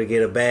second was able to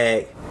get a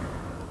bag.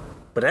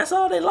 But that's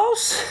all they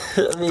lost.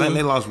 I think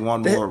they lost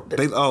one more.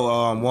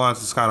 Juan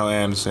Toscano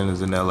Anderson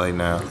is in LA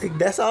now.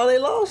 That's all they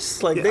lost.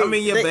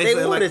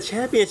 They won a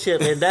championship,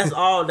 and that's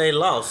all they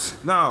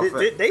lost. No,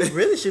 they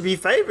really should be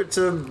favored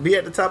to be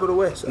at the top of the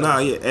West. No,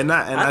 yeah,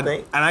 I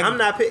think I'm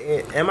not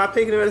picking. Am I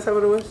picking them at the top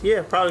of the West?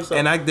 Yeah, probably so.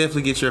 And I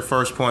definitely get your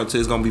first point too.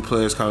 It's gonna be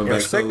players coming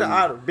back.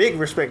 Big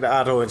respect to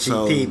Otto and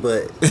GP,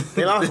 but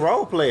they lost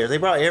role players. They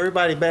brought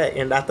everybody back,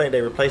 and I think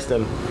they replaced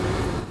them.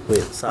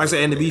 Like I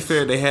said, and to be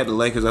fair, they had the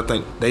Lakers. I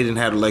think they didn't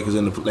have the Lakers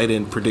they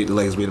didn't predict the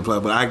Lakers being in the play.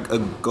 But I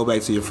go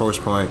back to your first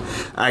point.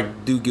 I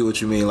do get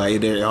what you mean. Like,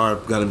 there are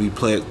going to be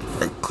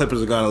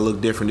Clippers are going to look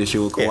different this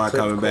year with Kawhi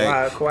coming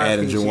back,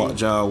 adding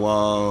John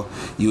Wall.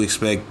 You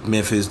expect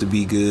Memphis to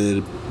be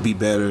good, be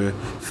better.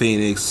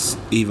 Phoenix,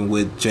 even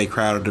with Jay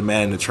Crowder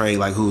demanding a trade.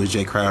 Like, who is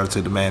Jay Crowder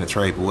to demand a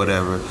trade or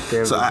whatever?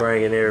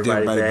 Bringing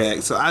everybody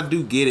back. So I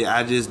do get it.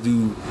 I just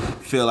do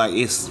feel like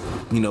it's,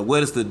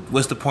 what's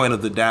the point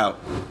of the doubt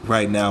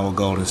right now with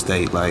Golden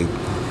State? Like,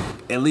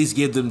 at least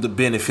give them the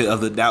benefit of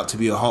the doubt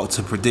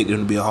to predict them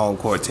to be a home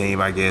court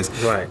team, I guess.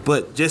 Right.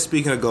 But just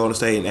speaking of Golden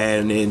State and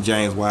adding in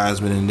James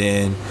Wiseman, and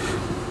then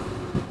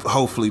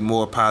hopefully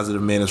more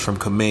positive minutes from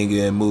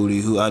Kuminga and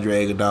Moody, who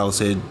Andre Iguodala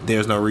said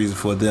there's no reason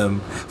for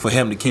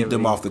him to keep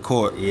them off the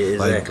court. Yeah,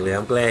 exactly.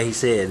 I'm glad he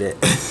said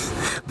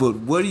that. But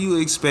what do you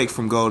expect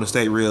from Golden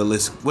State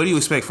What do you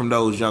expect from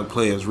those young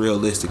players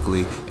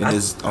realistically? I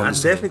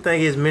definitely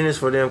think it's minutes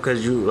for them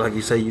because like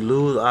you say, you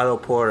lose Otto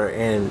Porter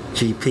and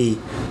GP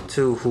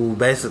too, who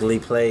basically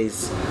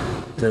plays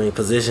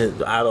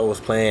position. Otto was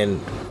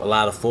playing a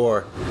lot of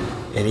 4,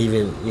 and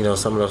even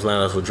some of those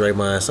lineups with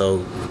Draymond.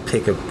 So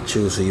pick and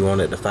choose who you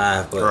want at the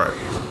 5. But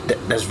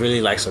that's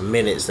really like some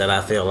minutes that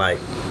I feel like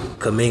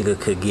Kuminga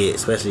could get,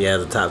 especially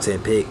as a top 10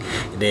 pick.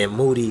 And then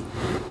Moody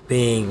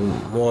being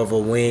more of a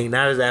wing,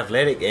 not as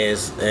athletic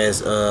as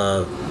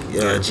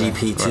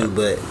GP too,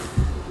 but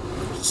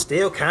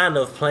still kind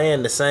of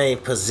playing the same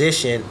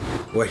position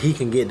where he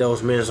can get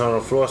those minutes on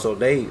the floor. So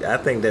I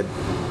think that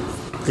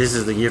this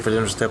is the year for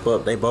them to step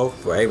up. They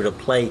both were able to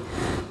play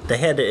they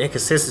had their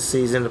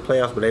inconsistencies in the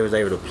playoffs, but they was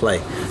able to play.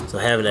 So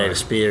having that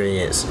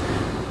experience,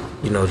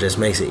 just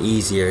makes it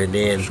easier. And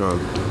then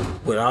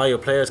with all your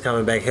players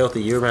coming back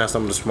healthy, you're around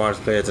some of the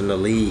smartest players in the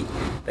league.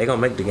 They're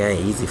gonna make the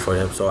game easy for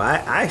them. So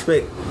I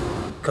expect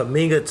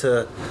Kuminga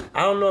to.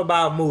 I don't know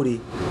about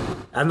Moody.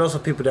 I know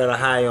some people that are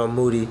high on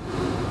Moody.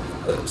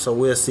 So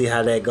we'll see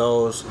how that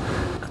goes.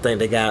 I think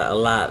they got a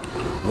lot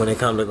when it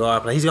comes to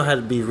guard play. He's gonna have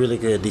to be really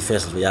good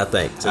defensively, I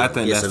think. I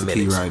think that's the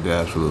key right there,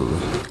 absolutely.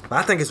 But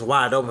I think it's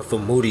wide open for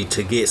Moody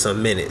to get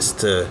some minutes,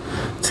 to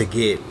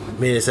get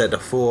minutes at the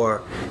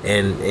 4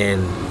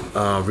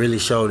 and really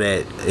show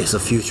that it's a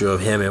future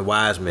of him and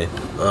Wiseman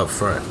up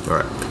front.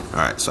 All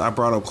right. So I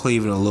brought up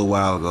Cleveland a little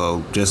while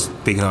ago, just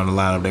speaking on the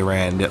lineup they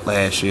ran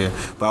last year.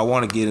 But I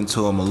want to get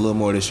into them a little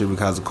more this year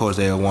because, of course,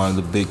 they are one of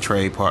the big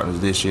trade partners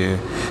this year.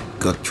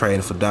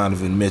 Trading for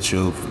Donovan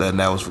Mitchell, and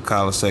that was for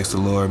Colin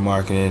Sexton, Lauri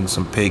Markkanen,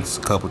 some picks,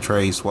 a couple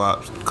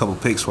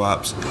pick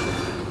swaps.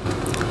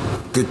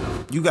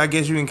 I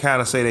guess you can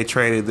kind of say they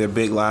traded their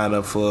big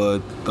lineup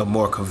for a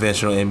more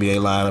conventional NBA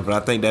lineup, and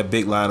I think that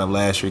big lineup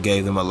last year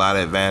gave them a lot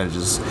of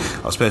advantages,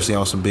 especially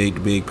on some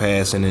big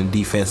passing and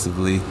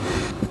defensively.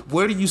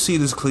 Where do you see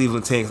this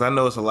Cleveland team? Because I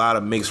know it's a lot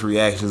of mixed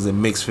reactions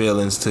and mixed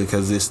feelings too,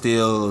 because it's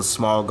still a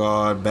small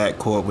guard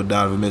backcourt with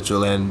Donovan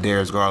Mitchell and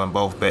Darius Garland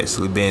both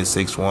basically being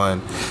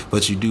 6'1",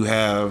 but you do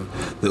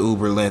have the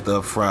uber length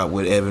up front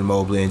with Evan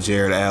Mobley and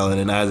Jared Allen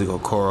and Isaac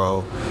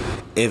Okoro.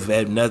 If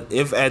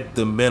at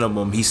the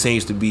minimum he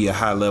seems to be a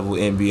high-level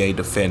NBA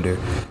defender,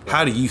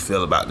 how do you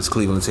feel about this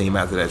Cleveland team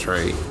after that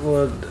trade?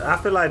 Well, I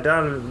feel like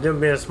them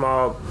being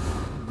small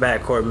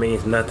backcourt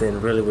means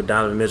nothing really with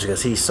Donovan Mitchell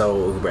because he's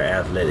so uber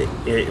athletic.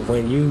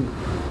 When you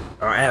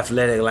are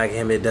athletic like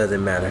him, it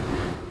doesn't matter.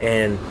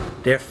 And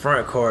their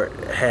front court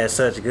has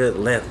such good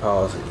length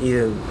pause,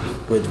 even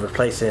with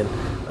replacing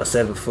a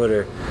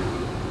 7-footer.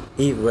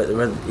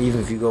 Even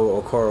if you go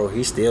with Okoro,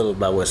 he's still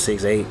about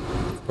 6'8",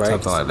 right?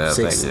 Something like that.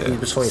 He's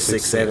between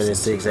 6'7"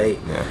 and 6'8".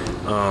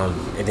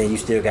 Yeah. And then you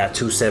still got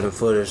 2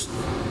 7-footers,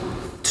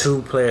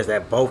 2 players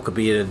that both could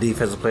be in the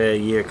defensive player of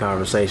the year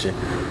conversation.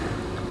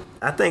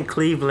 I think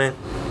Cleveland,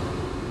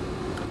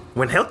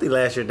 when healthy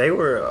last year, they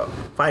were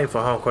fighting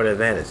for home court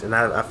advantage, and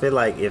I feel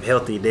like if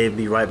healthy, they'd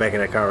be right back in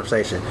that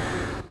conversation.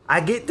 I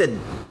get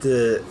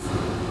the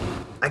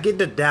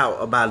doubt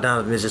about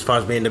Donovan Mitchell as far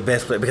as being the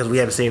best player because we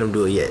haven't seen him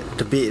do it yet.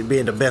 To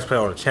being the best player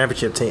on a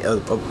championship team,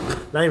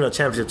 not even a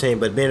championship team,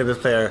 but being the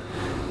best player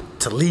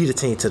to lead a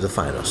team to the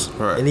finals,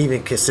 right, and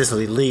even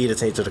consistently lead a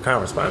team to the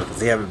conference finals because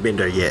they haven't been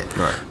there yet.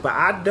 Right. But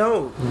I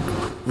don't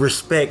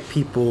respect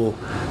people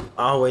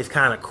always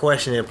kind of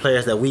questioning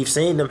players that we've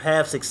seen them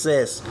have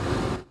success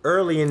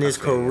early in this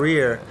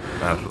career,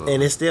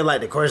 and it's still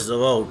like the question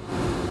of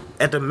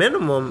at the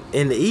minimum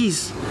in the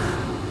East.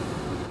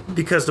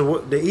 Because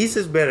the East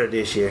is better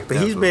this year, but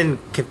he's been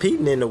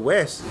competing in the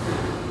West,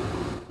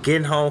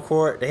 getting home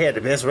court. They had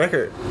the best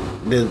record,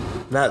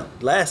 not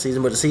last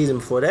season, but the season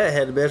before that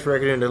had the best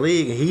record in the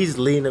league, and he's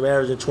leading them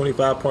averaging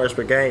 25 points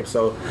per game.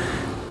 So,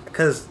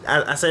 because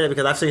I say that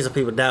because I've seen some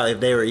people doubt if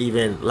they were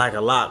even like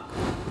a lock.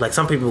 Like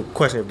some people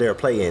question if they're a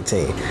play-in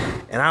team,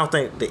 and I don't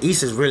think the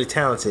East is really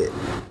talented.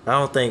 I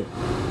don't think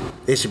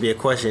it should be a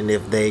question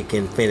if they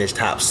can finish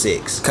top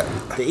 6.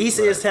 The East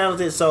is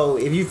talented, so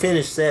if you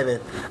finish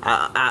 7th,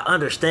 I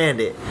understand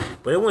it.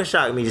 But it wouldn't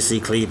shock me to see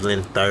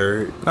Cleveland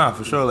 3rd. No,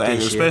 for sure.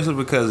 Especially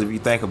because if you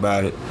think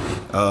about it,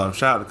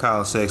 shout out to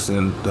Colin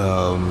Sexton,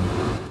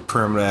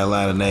 perimeter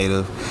Atlanta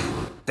native.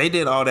 They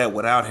did all that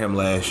without him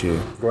last year.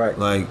 Right.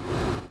 Like,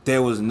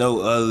 there was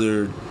no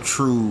other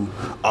true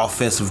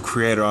offensive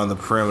creator on the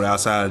perimeter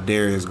outside of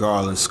Darius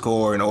Garland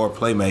scoring or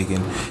playmaking.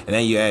 And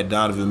then you add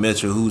Donovan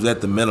Mitchell, who's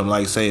at the minimum,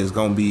 like you say, is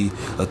going to be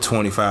a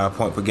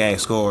 25-point-per-game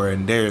scorer.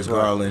 And Darius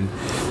Garland,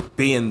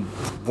 being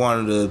one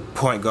of the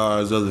point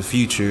guards of the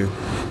future,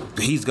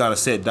 he's got to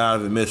set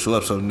Donovan Mitchell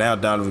up. So now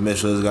Donovan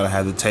Mitchell is going to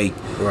have to take.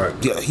 Right.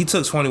 Yeah, he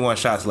took 21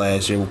 shots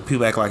last year.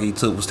 People act like he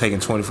was taking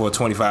 24,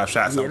 25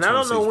 shots. Yeah, and I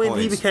don't know when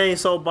he became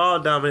so ball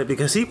dominant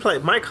because he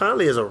played. Mike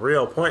Conley is a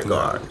real point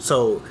guard,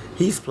 so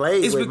he's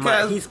played with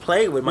Mike. He's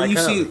played with Mike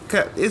Conley.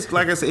 It's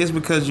like I said, it's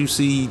because you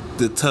see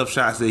the tough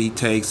shots that he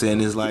takes,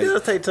 and it's like, he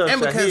does take tough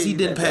shots. Because he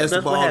didn't pass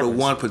the ball to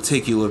one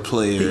particular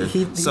player,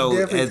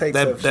 so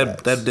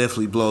that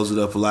definitely blows it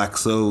up a lot.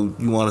 So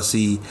you want to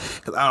see,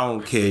 because I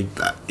don't care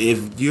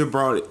if you're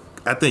brought it.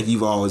 I think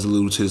you've always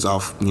alluded to this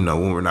off, when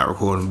we're not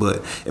recording. But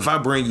if I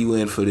bring you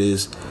in for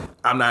this,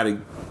 I'm not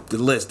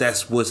unless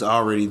that's what's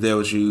already there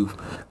with you.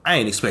 I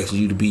ain't expecting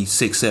you to be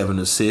 6-7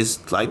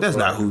 assists. Like, that's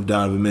not who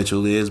Donovan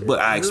Mitchell is. But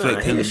I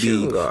expect him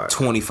to be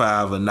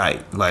 25 a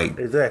night. Like,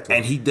 exactly.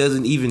 And he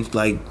doesn't even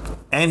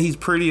and he's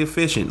pretty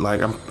efficient.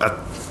 Like,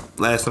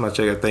 last time I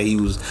checked, I think he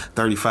was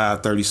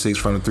 35, 36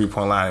 from the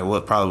 3-point line.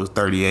 It probably was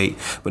 38.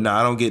 But no,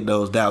 I don't get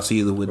those doubts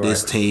either with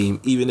this team.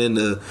 Even in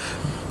the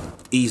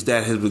East,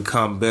 that has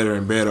become better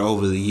and better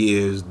over the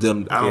years. I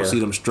don't see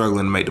them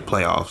struggling to make the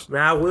playoffs.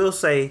 Now, I will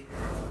say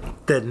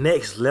the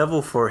next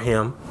level for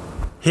him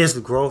his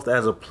growth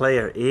as a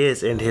player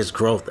is and his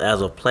growth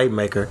as a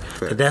playmaker.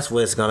 That's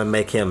what's gonna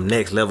make him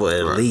next level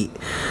elite.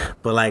 Right.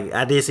 But like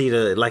I did see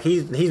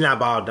he's not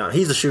ball down.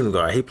 He's a shooting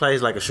guard. He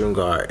plays like a shooting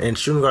guard, and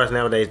shooting guards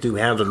nowadays do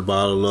handle the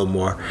ball a little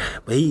more.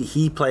 But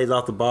he plays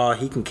off the ball.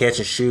 He can catch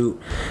and shoot.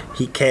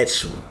 He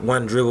catch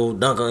one dribble,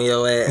 dunk on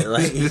your ass.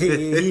 Like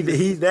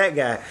he's that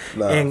guy.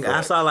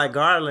 I saw like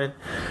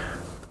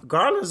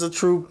Garland's a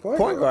true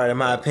point guard in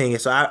my opinion.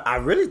 So I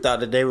really thought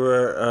that they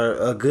were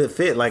a good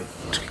fit, like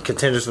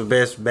contenders for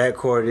best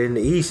backcourt in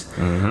the East.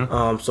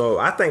 Mm-hmm. So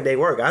I think they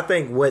work. I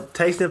think what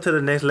takes them to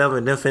the next level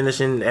and them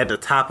finishing at the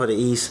top of the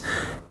East,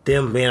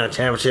 them being a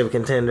championship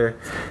contender,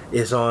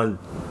 is on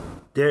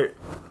their.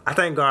 I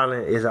think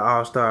Garland is an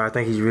all-star. I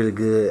think he's really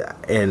good,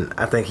 and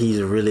I think he's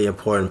a really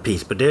important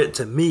piece. But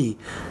to me,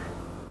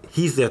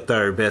 he's their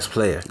third best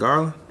player.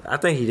 Garland? I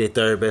think he's their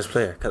third best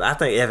player because I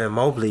think Evan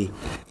Mobley.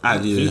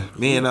 Kevin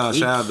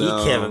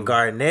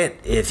Garnett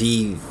if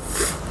he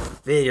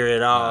figure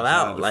it all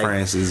out. Like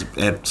Francis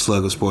at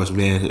Slugger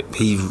Sportsman,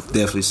 he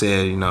definitely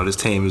said, this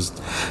team is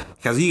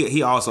because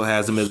he also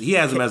has them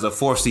as a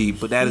fourth seed,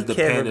 but that is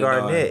dependent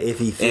Garnett, on if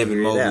he Evan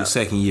Mobley's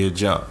second year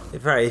jump.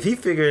 Right, if he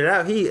figured it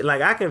out,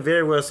 I can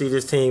very well see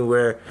this team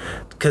where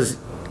because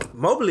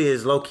Mobley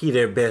is low key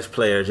their best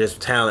player,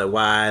 just talent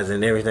wise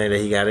and everything that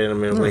he got in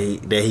him and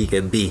that he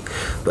could be.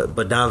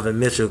 But Donovan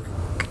Mitchell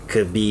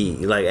could be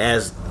like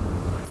as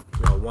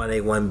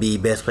 1A,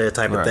 1B best player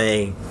type of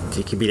thing.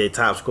 He could be their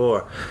top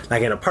scorer.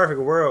 Like in a perfect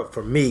world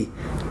for me,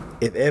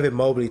 if Evan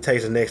Mobley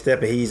takes the next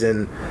step and he's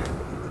in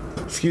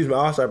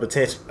all-star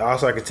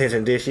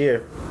contention this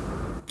year,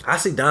 I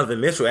see Donovan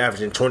Mitchell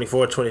averaging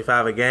 24,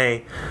 25 a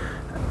game.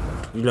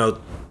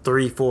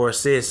 3-4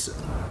 assists.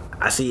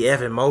 I see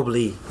Evan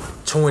Mobley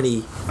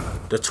 20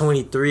 to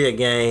 23 a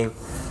game,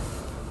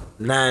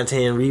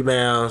 9-10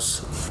 rebounds,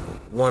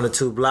 1 or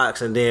 2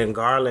 blocks, and then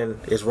Garland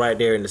is right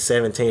there in the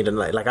 17 to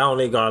like I don't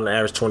need Garland to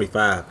average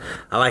 25.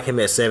 I like him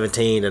at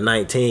 17 to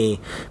 19,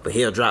 but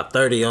he'll drop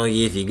 30 on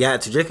you if you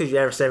got to. Just because you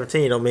average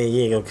 17 don't mean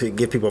you ain't gonna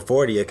give people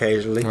 40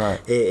 occasionally.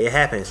 Right. It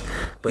happens.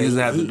 But he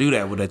doesn't have to do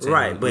that with that team.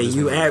 Right, but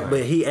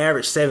but he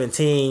averaged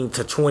 17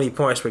 to 20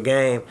 points per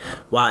game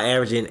while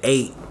averaging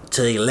 8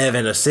 to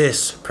 11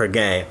 assists per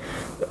game.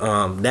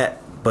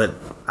 But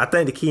I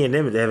think the key in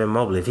them is Evan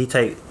Mobley. If he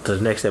take to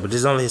the next step, but this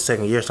is only his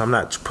second year, so I'm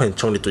not putting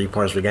 23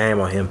 points per game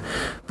on him.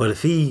 But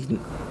if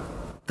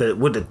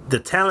with the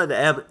talent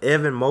that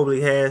Evan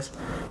Mobley has,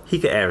 he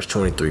could average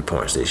 23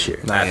 points this year.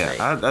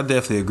 I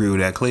definitely agree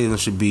with that. Cleveland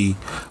should be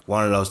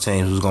one of those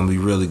teams who's going to be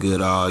really good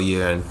all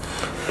year.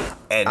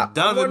 And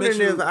Donovan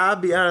Mitchell, if I'll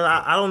be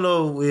honest, I don't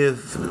know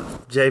if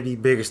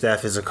JB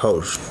Biggerstaff is a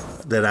coach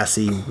that I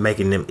see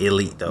making them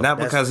elite though. Not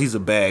because he's a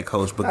bad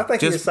coach, but I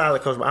think he's a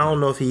solid coach. But I don't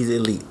know if he's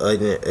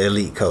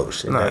elite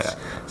coach. That's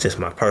just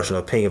my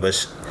personal opinion.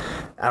 But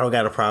I don't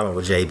got a problem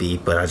with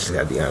JB, but I just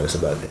got to be honest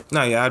about that.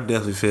 I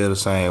definitely feel the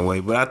same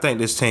way. But I think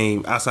this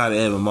team, outside of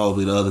Evan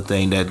Mobley, the other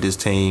thing that this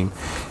team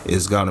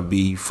is going to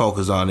be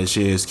focused on this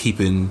year is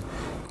keeping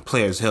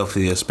players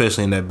healthy,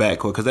 especially in that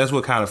backcourt, because that's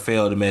what kind of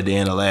failed them at the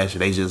end of last year.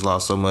 They just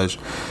lost so much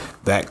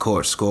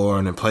backcourt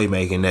scoring and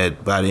playmaking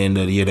that by the end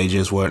of the year they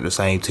just weren't the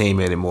same team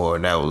anymore.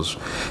 And that was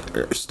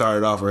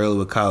started off early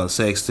with Colin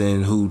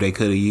Sexton, who they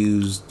could have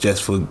used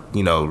just for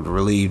to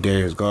relieve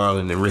Darius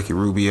Garland and Ricky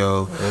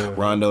Rubio.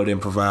 Rondo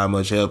didn't provide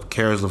much help.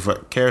 Karis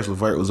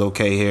LeVert was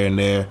okay here and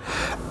there.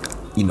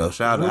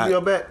 Shout out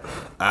Rubio back?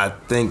 I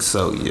think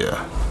so,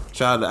 yeah.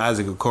 Shout out to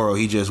Isaac Okoro.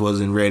 He just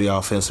wasn't ready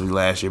offensively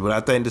last year. But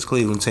I think this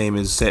Cleveland team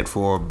is set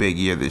for a big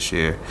year this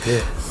year.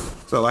 Yeah.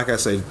 So, like I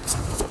said,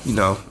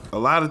 a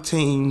lot of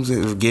teams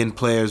are getting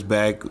players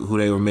back who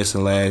they were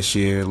missing last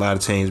year. A lot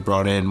of teams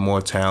brought in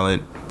more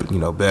talent,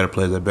 better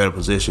players at better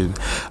position.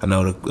 I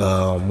know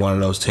one of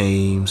those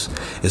teams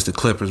is the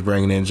Clippers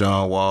bringing in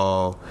John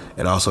Wall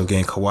and also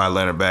getting Kawhi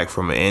Leonard back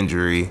from an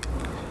injury.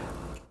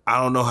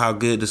 I don't know how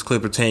good this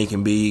Clipper team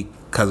can be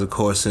because, of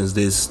course, since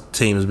this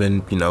team has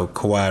been,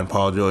 Kawhi and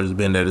Paul George has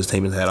been there, this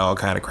team has had all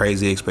kind of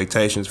crazy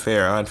expectations,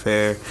 fair or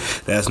unfair.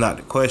 That's not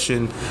the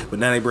question. But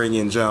now they bring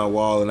in John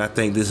Wall, and I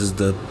think this is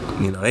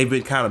they've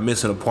been kind of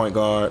missing a point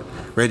guard.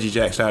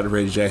 Shout out to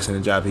Reggie Jackson,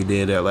 the job he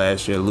did there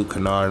last year, Luke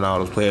Kennard and all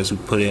those players who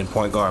put in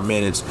point guard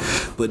minutes.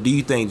 But do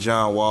you think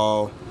John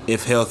Wall,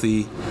 if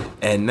healthy,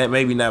 and that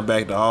maybe not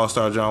back to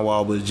All-Star John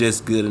Wall, but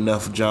just good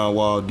enough for John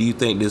Wall, do you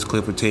think this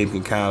Clipper team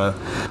can kind of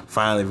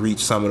finally reach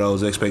some of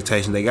those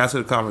expectations? They got to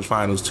the conference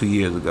finals 2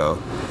 years ago.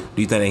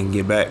 Do you think they can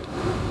get back?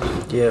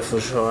 Yeah,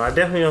 for sure. I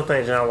definitely don't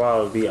think John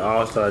Wall would be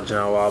All-Star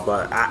John Wall,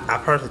 but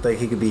I personally think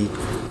he could be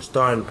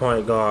starting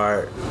point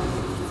guard,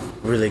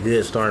 really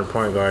good starting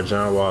point guard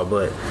John Wall,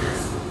 but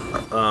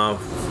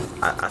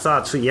I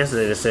saw a tweet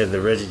yesterday that said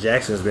that Reggie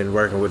Jackson's been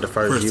working with the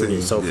first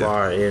unit so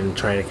far in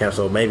training camp,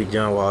 so maybe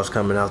John Wall's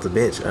coming off the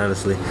bench,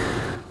 honestly.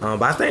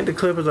 But I think the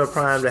Clippers are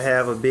primed to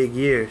have a big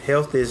year.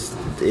 Health is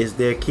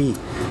their key.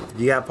 If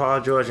you got Paul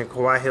George and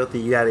Kawhi healthy,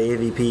 you got an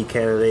MVP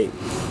candidate,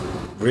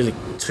 really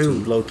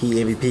 2 low-key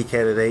MVP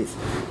candidates,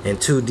 and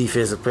 2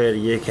 Defensive Player of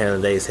the Year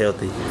candidates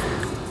healthy.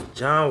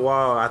 John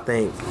Wall, I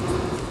think,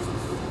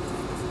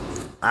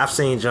 I've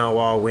seen John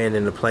Wall win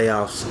in the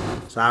playoffs.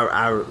 So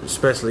I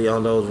especially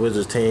on those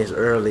Wizards teams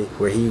early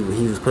where he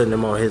was putting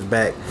them on his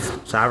back.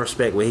 So I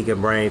respect what he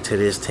can bring to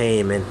this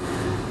team. And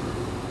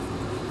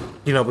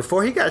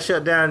before he got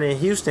shut down in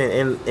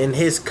Houston in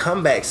his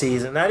comeback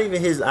season, not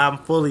even his I'm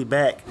fully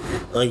back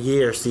a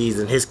year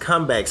season, his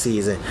comeback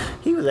season,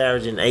 he was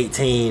averaging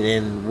 18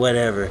 and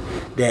whatever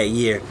that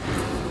year.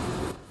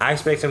 I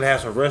expect him to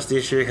have some rust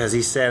this year because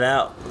he sat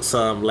out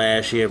some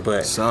last year,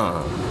 but he sat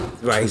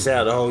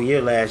out the whole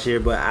year last year.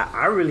 But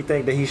I really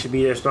think that he should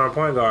be their starting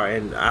point guard,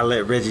 and I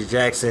let Reggie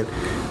Jackson,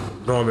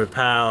 Norman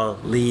Powell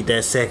lead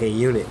that second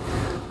unit.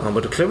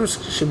 But the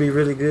Clippers should be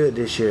really good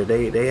this year.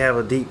 They have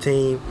a deep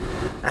team.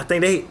 I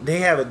think they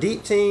have a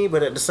deep team,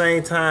 but at the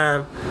same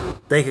time,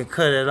 they can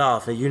cut it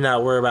off, and you're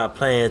not worried about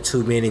playing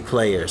too many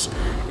players.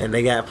 And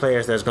they got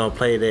players that's gonna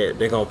play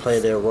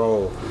their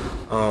role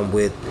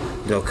with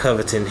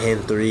Covington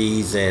hitting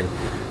threes and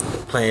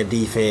playing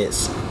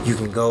defense. You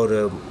can go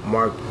to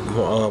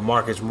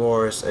Marcus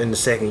Morris in the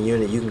second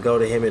unit. You can go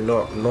to him and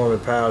Norman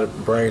Powell to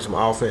bring some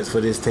offense for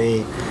this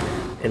team.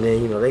 And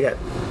then they got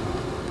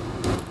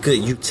good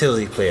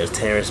utility players.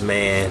 Terrence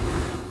Mann.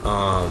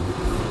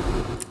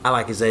 I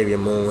like Xavier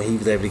Moon. He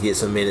was able to get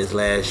some minutes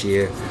last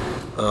year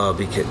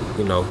because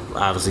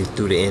obviously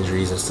through the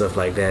injuries and stuff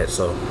like that.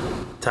 So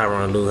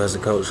Tyronn Lue as the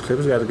coach.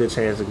 Clippers got a good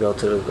chance to go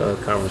to the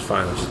conference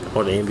finals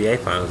or the NBA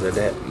finals at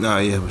that. No,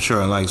 yeah, for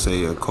sure. And like I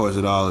say, of course,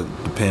 it all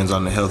depends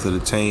on the health of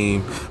the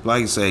team.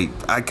 Like I say,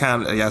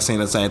 y'all seen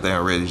the same thing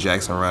with Reggie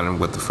Jackson running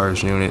with the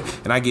first unit,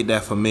 and I get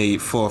that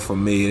for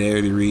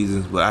familiarity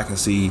reasons. But I can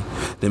see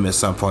them at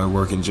some point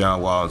working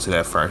John Wall into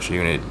that first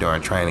unit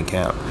during training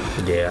camp.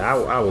 Yeah,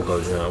 I will go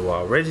John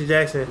Wall. Reggie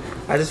Jackson,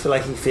 I just feel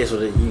like he fits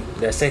with it.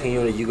 That second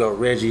unit, you go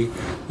Reggie,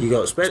 you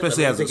go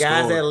especially as the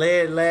guys that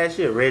led last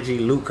year. Reggie,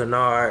 Luke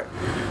Kennard. Like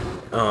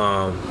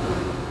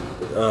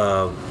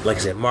I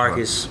said,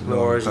 Marcus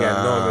Morris, you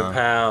got Norman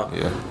Powell.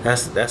 Yeah,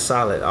 that's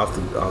solid off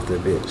the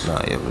bench.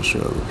 Nah, yeah, for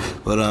sure.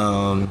 But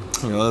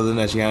other than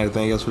that, you got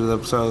anything else for this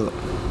episode?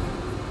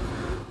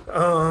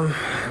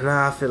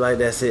 I feel like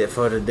that's it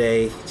for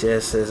today.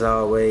 Just as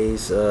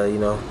always,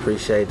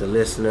 appreciate the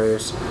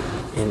listeners.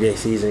 NBA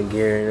season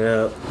gearing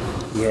up.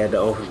 We had the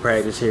open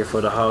practice here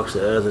for the Hawks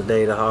the other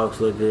day. The Hawks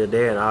look good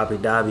there in Abu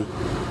Dhabi.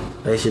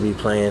 They should be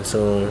playing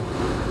soon.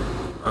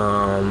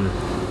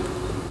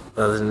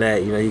 Other than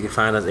that, you can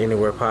find us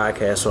anywhere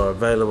podcasts are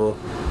available.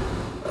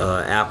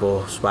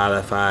 Apple,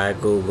 Spotify,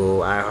 Google,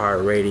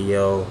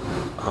 iHeartRadio,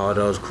 all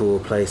those cool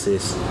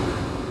places.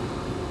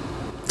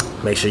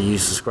 Make sure you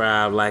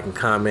subscribe, like, and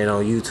comment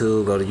on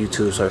YouTube. Go to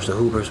YouTube, search the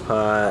Hoopers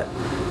Pod.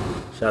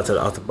 Shout out to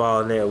the Off the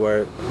Ball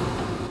Network.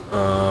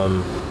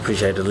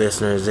 Appreciate the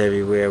listeners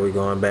everywhere. We're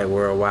going back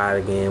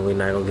worldwide again. We're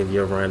not going to give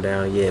you a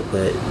rundown yet,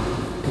 but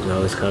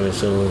it's coming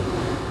soon.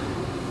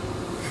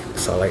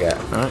 That's all I got.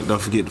 All right.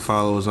 Don't forget to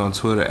follow us on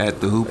Twitter at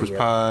the Hoopers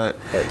Pod.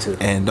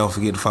 And don't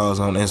forget to follow us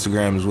on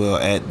Instagram as well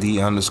at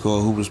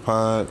 _Hoopers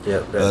Pod.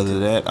 Yep. Other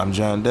than that, I'm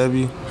John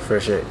W.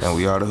 Fresh X. And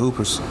we are the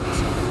Hoopers.